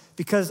Judah,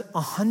 because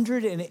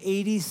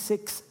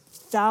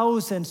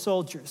 186,000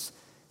 soldiers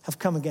have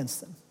come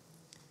against them.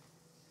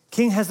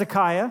 King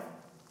Hezekiah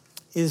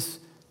is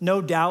no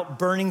doubt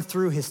burning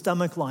through his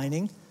stomach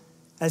lining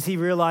as he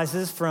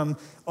realizes from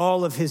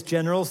all of his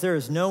generals, there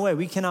is no way,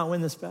 we cannot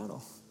win this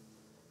battle.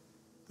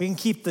 We can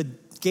keep the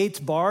gates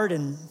barred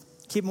and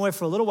keep them away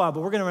for a little while, but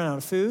we're going to run out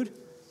of food.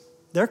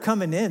 They're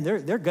coming in.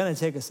 They're going to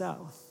take us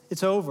out.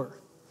 It's over.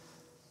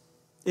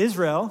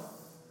 Israel,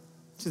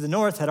 to the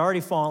north, had already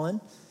fallen.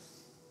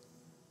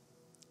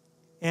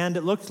 And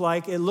it looks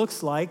like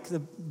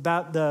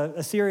the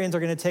Assyrians are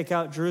going to take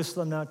out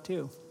Jerusalem now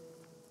too.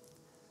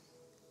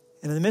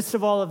 And in the midst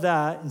of all of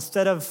that,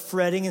 instead of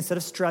fretting, instead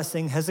of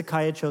stressing,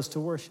 Hezekiah chose to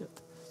worship.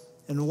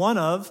 And one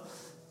of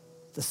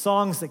the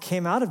songs that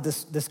came out of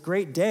this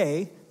great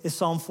day is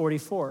Psalm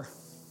 44,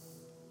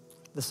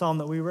 the psalm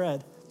that we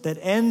read, that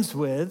ends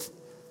with,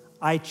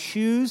 I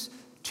choose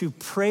to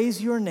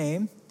praise your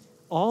name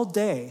all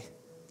day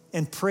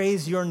and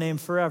praise your name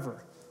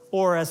forever.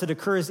 Or as it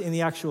occurs in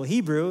the actual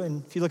Hebrew,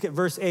 and if you look at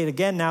verse 8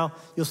 again now,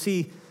 you'll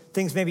see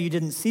things maybe you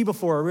didn't see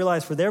before or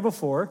realize were there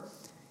before.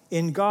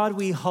 In God,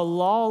 we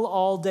halal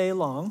all day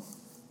long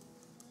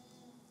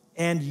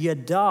and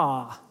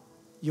yada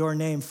your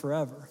name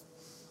forever.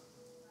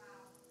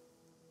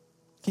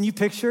 Can you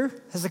picture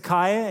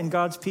Hezekiah and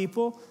God's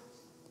people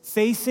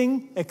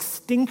facing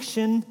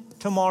extinction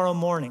tomorrow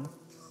morning?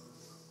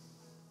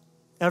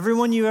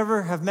 Everyone you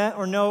ever have met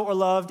or know or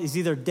loved is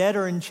either dead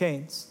or in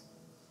chains.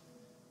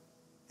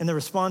 And the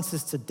response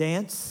is to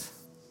dance.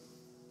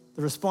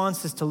 The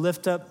response is to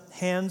lift up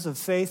hands of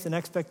faith and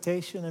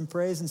expectation and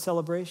praise and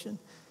celebration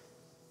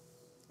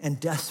and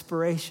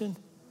desperation.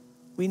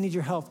 We need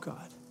your help,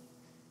 God.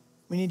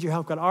 We need your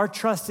help, God. Our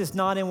trust is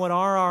not in what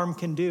our arm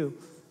can do.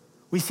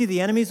 We see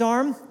the enemy's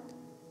arm,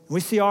 and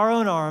we see our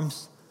own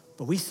arms,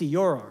 but we see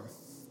your arm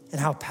and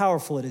how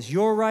powerful it is.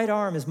 Your right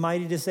arm is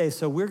mighty to save,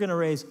 so we're going to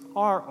raise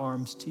our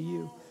arms to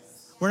you.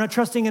 We're not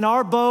trusting in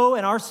our bow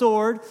and our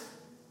sword,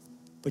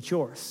 but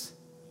yours.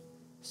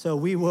 So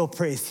we will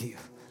praise you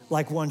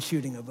like one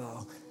shooting a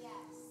bow.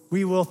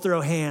 We will throw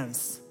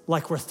hands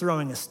like we're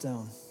throwing a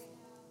stone.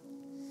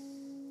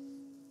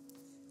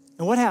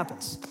 And what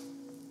happens?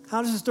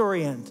 How does the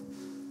story end?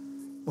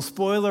 Well,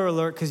 spoiler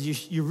alert,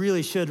 because you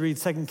really should read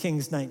 2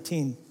 Kings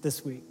 19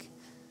 this week.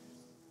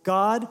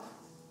 God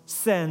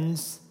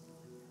sends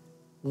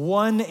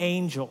one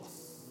angel,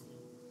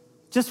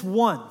 just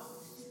one,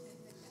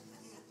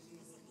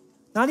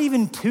 not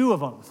even two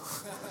of them,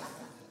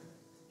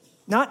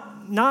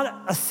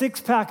 not a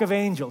six-pack of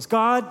angels.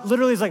 God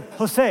literally is like,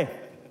 Jose,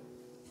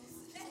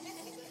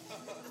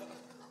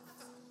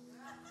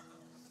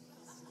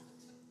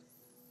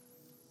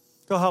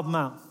 go help him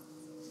out.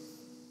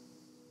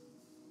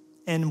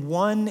 And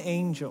one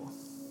angel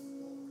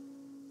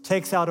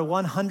takes out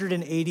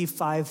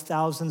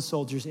 185,000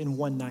 soldiers in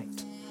one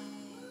night.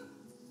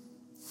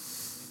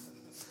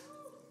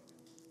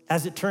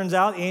 As it turns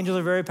out, the angels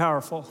are very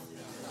powerful.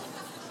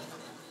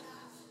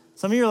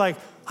 Some of you are like,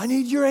 I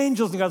need your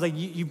angels. And God's like,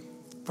 you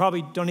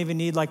probably don't even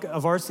need like a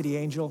varsity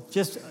angel.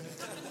 Just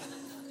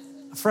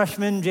a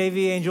freshman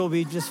JV angel will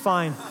be just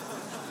fine.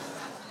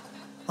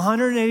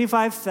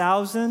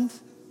 185,000.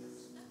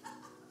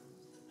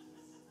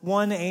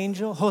 One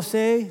angel.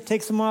 Jose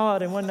takes them all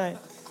out in one night.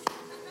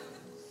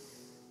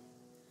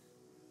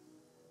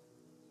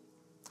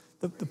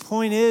 The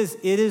point is,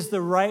 it is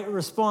the right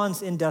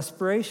response in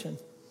desperation.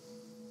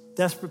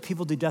 Desperate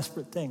people do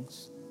desperate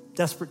things.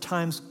 Desperate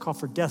times call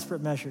for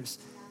desperate measures.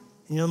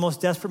 And you know the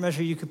most desperate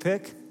measure you could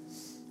pick?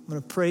 I'm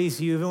going to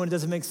praise you even when it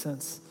doesn't make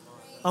sense.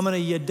 I'm going to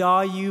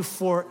yada you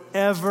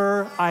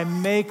forever. I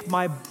make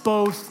my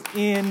boast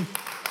in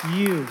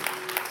you.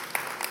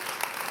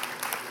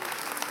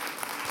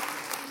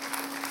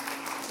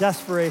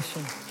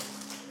 Desperation.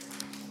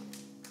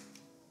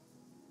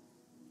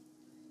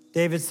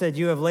 David said,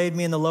 you have laid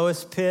me in the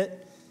lowest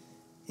pit,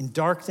 in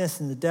darkness,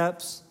 in the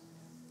depths.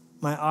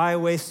 My eye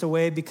wastes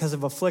away because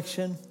of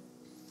affliction.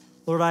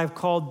 Lord, I have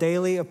called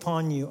daily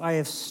upon you. I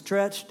have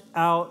stretched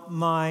out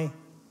my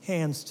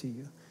hands to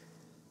you.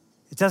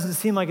 It doesn't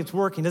seem like it's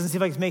working. It doesn't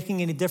seem like it's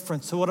making any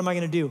difference. So what am I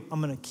going to do?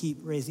 I'm going to keep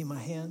raising my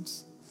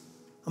hands.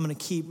 I'm going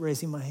to keep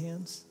raising my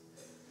hands.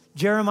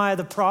 Jeremiah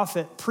the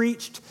prophet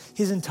preached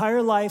his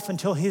entire life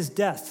until his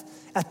death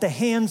at the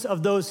hands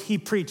of those he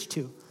preached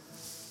to.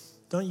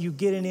 Don't you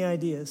get any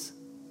ideas?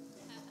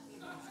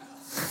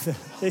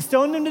 They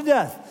stoned him to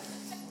death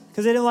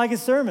because they didn't like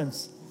his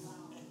sermons.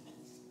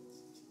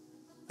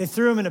 They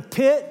threw him in a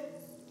pit.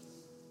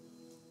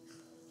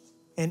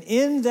 And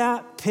in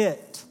that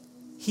pit,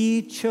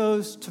 he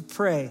chose to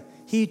pray.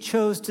 He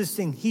chose to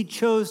sing. He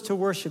chose to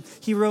worship.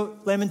 He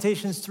wrote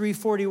Lamentations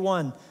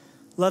 3:41.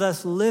 Let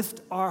us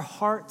lift our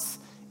hearts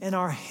and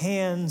our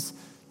hands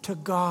to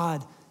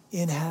God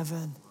in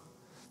heaven.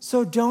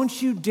 So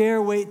don't you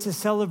dare wait to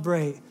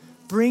celebrate.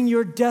 Bring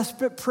your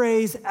desperate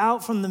praise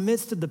out from the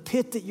midst of the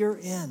pit that you're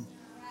in.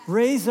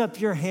 Raise up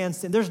your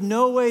hands. There's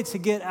no way to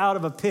get out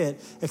of a pit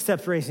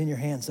except raising your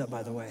hands up,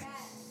 by the way.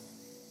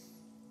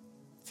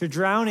 If you're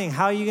drowning,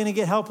 how are you going to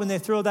get help when they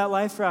throw that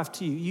life raft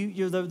to you?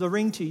 You're the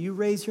ring to you. You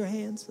raise your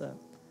hands up.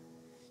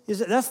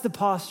 That's the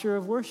posture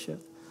of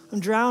worship. I'm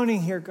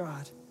drowning here,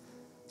 God.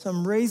 So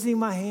I'm raising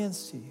my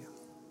hands to you.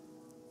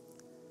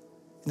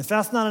 And if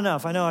that's not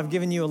enough, I know I've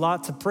given you a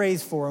lot to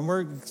praise for,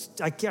 and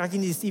I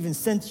can just even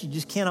sense you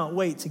just cannot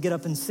wait to get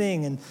up and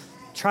sing and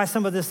try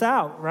some of this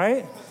out,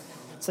 right?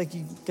 It's like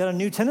you got a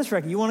new tennis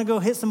racket. You want to go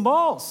hit some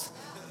balls.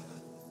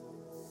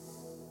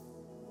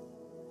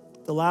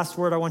 The last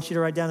word I want you to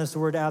write down is the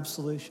word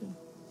absolution.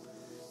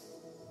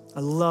 I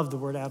love the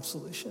word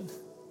absolution.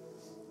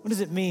 What does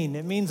it mean?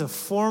 It means a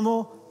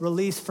formal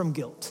release from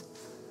guilt.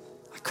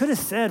 I could have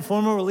said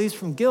formal release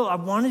from guilt. I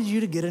wanted you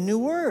to get a new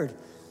word.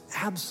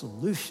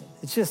 Absolution.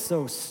 It's just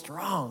so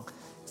strong.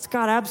 It's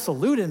got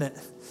absolute in it.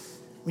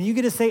 When you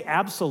get to say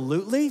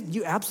absolutely,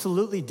 you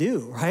absolutely do,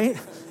 right?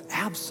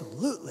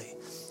 Absolutely.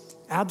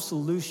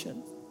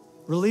 Absolution.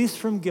 Release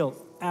from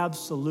guilt.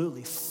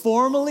 Absolutely.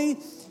 Formally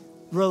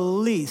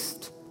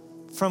released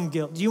from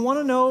guilt. Do you want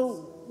to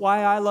know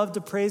why I love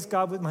to praise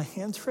God with my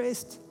hands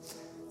raised?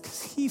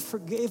 Because he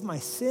forgave my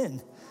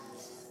sin.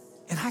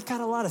 and I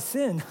got a lot of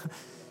sin.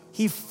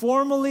 He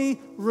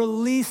formally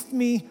released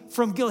me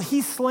from guilt.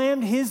 He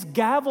slammed his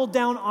gavel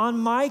down on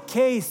my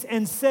case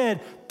and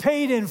said,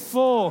 paid in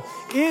full,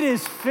 it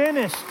is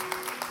finished.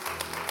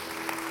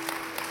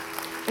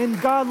 And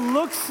God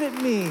looks at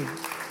me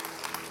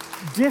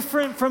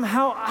different from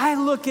how I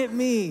look at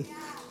me.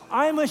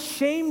 I'm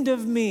ashamed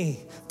of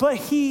me, but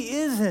he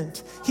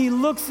isn't. He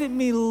looks at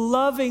me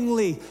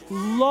lovingly,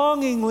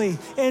 longingly,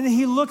 and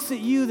he looks at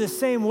you the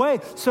same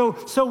way. So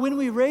when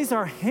we raise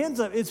our hands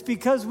up, it's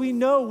because we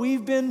know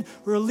we've been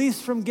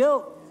released from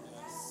guilt.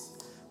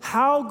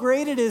 How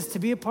great it is to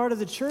be a part of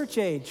the church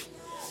age.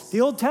 The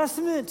Old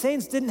Testament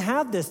saints didn't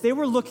have this. They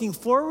were looking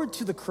forward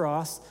to the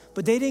cross,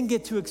 but they didn't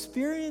get to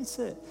experience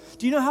it.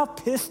 Do you know how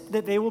pissed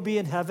that they will be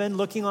in heaven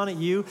looking on at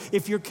you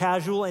if you're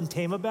casual and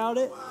tame about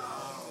it?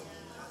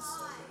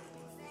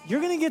 You're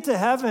going to get to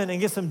heaven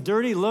and get some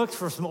dirty looks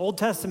for some Old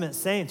Testament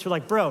saints. You're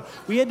like, bro,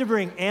 we had to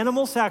bring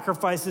animal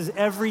sacrifices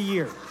every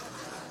year.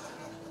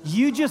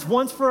 You just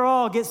once for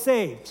all get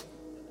saved.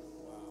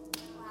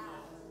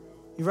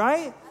 You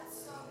right?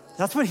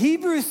 That's what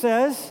Hebrews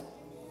says.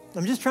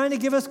 I'm just trying to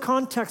give us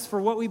context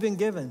for what we've been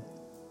given.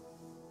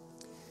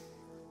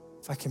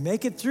 If I can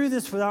make it through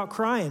this without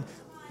crying,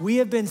 we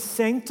have been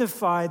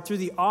sanctified through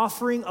the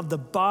offering of the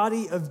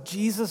body of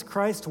Jesus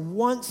Christ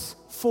once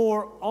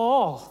for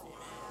all.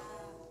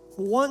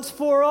 Once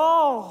for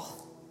all.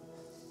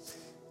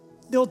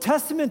 The Old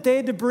Testament, they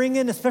had to bring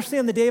in, especially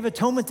on the Day of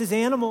Atonement, this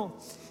animal.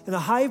 And the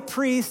high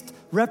priest,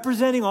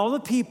 representing all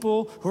the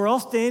people who are all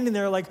standing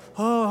there like,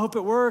 oh, I hope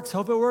it works,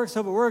 hope it works,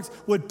 hope it works,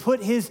 would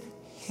put his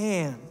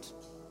hand,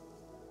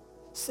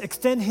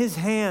 extend his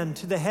hand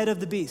to the head of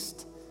the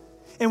beast.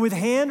 And with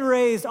hand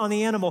raised on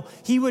the animal,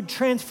 he would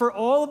transfer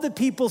all of the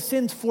people's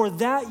sins for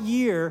that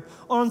year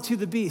onto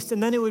the beast.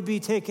 And then it would be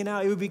taken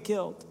out, it would be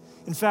killed.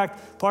 In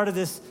fact, part of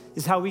this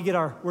is how we get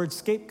our word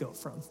scapegoat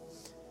from.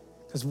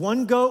 Because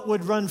one goat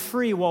would run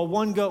free while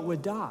one goat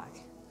would die.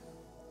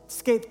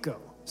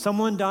 Scapegoat,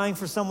 someone dying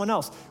for someone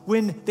else.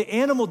 When the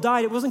animal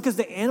died, it wasn't because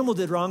the animal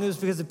did wrong, it was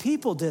because the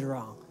people did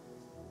wrong.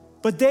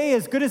 But they,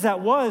 as good as that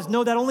was,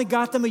 no, that only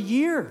got them a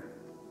year.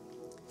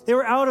 They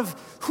were out of,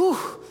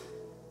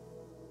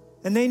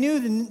 and they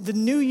knew the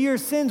new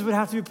year's sins would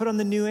have to be put on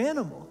the new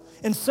animal.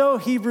 And so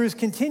Hebrews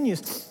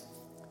continues.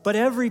 But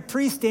every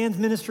priest stands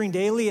ministering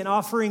daily and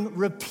offering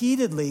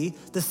repeatedly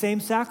the same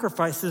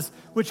sacrifices,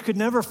 which could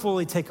never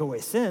fully take away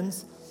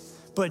sins.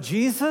 But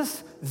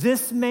Jesus,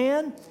 this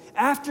man,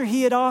 after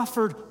he had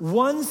offered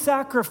one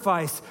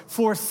sacrifice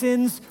for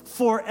sins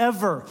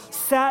forever,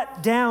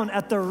 sat down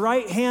at the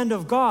right hand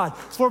of God.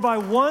 For by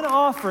one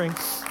offering,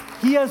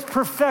 he has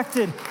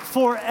perfected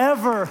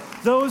forever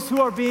those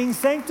who are being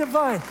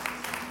sanctified.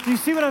 Do you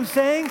see what I'm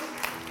saying?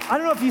 I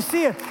don't know if you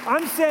see it.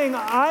 I'm saying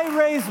I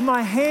raise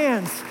my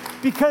hands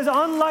because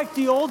unlike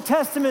the Old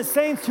Testament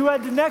saints who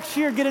had to next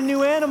year get a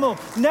new animal,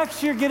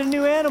 next year get a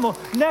new animal,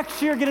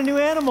 next year get a new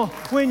animal,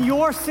 when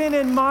your sin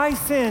and my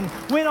sin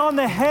went on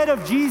the head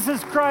of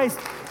Jesus Christ,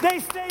 they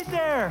stayed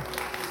there.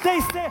 They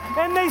stayed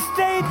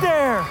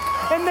there.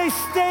 And they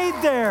stayed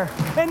there.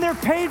 And they're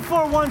paid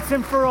for once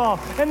and for all.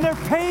 And they're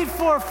paid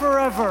for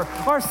forever.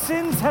 Our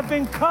sins have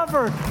been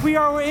covered. We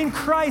are in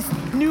Christ,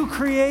 new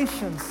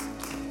creations.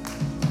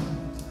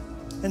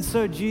 And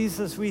so,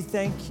 Jesus, we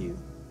thank you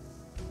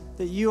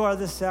that you are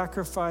the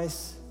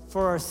sacrifice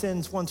for our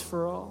sins once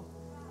for all,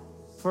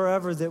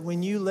 forever, that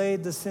when you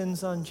laid the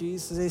sins on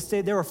Jesus,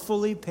 they were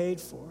fully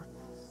paid for,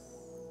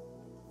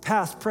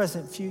 past,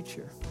 present,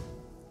 future.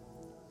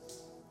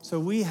 So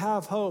we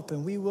have hope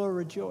and we will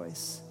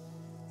rejoice,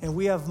 and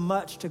we have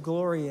much to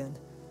glory in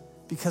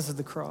because of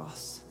the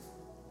cross.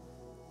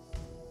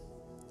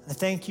 I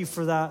thank you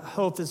for that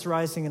hope that's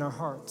rising in our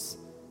hearts,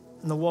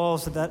 and the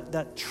walls of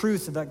that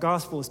truth of that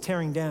gospel is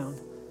tearing down,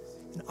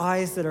 and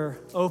eyes that are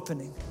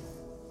opening,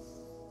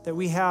 that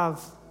we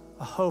have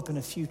a hope and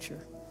a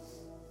future.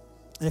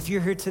 And if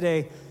you're here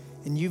today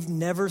and you've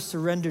never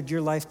surrendered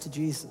your life to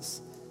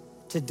Jesus,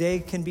 today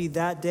can be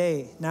that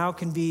day. Now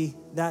can be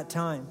that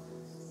time.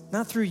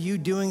 Not through you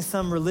doing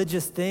some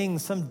religious thing,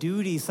 some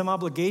duty, some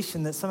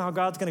obligation that somehow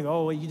God's gonna go,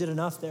 oh, well, you did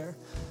enough there.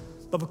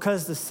 But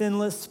because the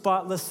sinless,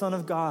 spotless Son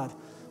of God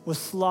was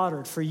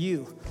slaughtered for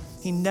you.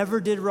 He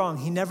never did wrong.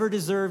 He never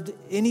deserved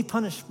any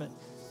punishment.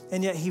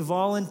 And yet he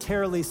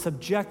voluntarily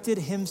subjected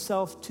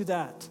himself to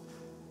that.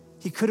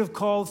 He could have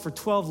called for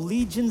 12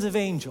 legions of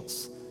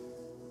angels.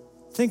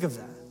 Think of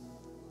that.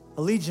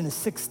 A legion is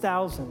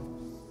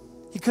 6,000.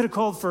 He could have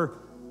called for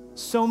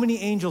so many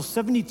angels,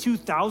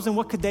 72,000.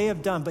 What could they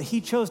have done? But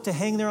he chose to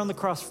hang there on the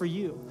cross for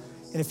you.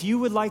 And if you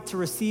would like to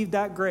receive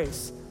that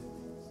grace,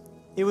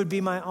 it would be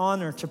my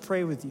honor to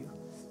pray with you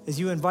as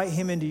you invite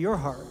him into your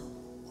heart,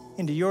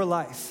 into your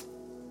life.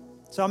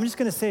 So I'm just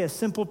going to say a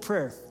simple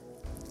prayer,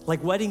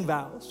 like wedding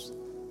vows,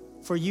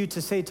 for you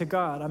to say to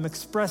God, I'm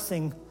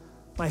expressing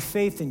my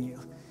faith in you.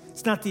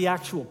 It's not the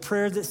actual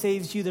prayer that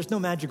saves you. There's no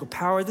magical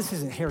power. This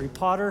isn't Harry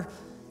Potter.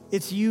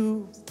 It's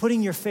you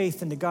putting your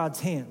faith into God's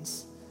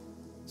hands.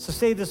 So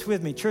say this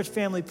with me. Church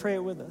family, pray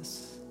it with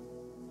us.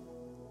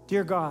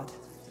 Dear God,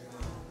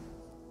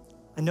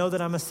 I know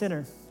that I'm a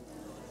sinner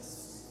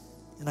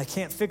and I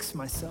can't fix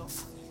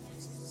myself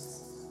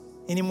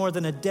any more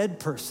than a dead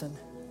person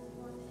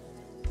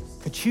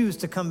could choose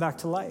to come back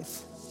to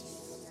life.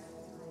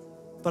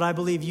 But I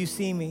believe you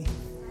see me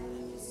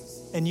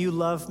and you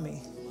love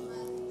me.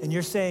 And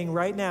you're saying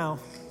right now,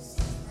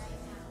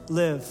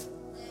 live,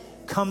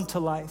 come to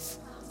life.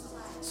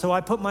 So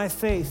I put my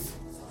faith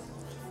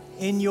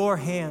in your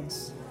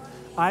hands.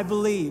 I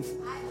believe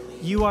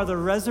you are the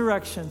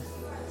resurrection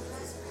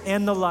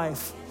and the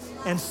life.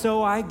 And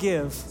so I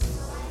give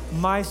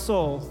my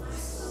soul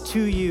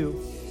to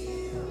you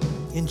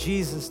in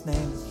Jesus'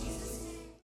 name.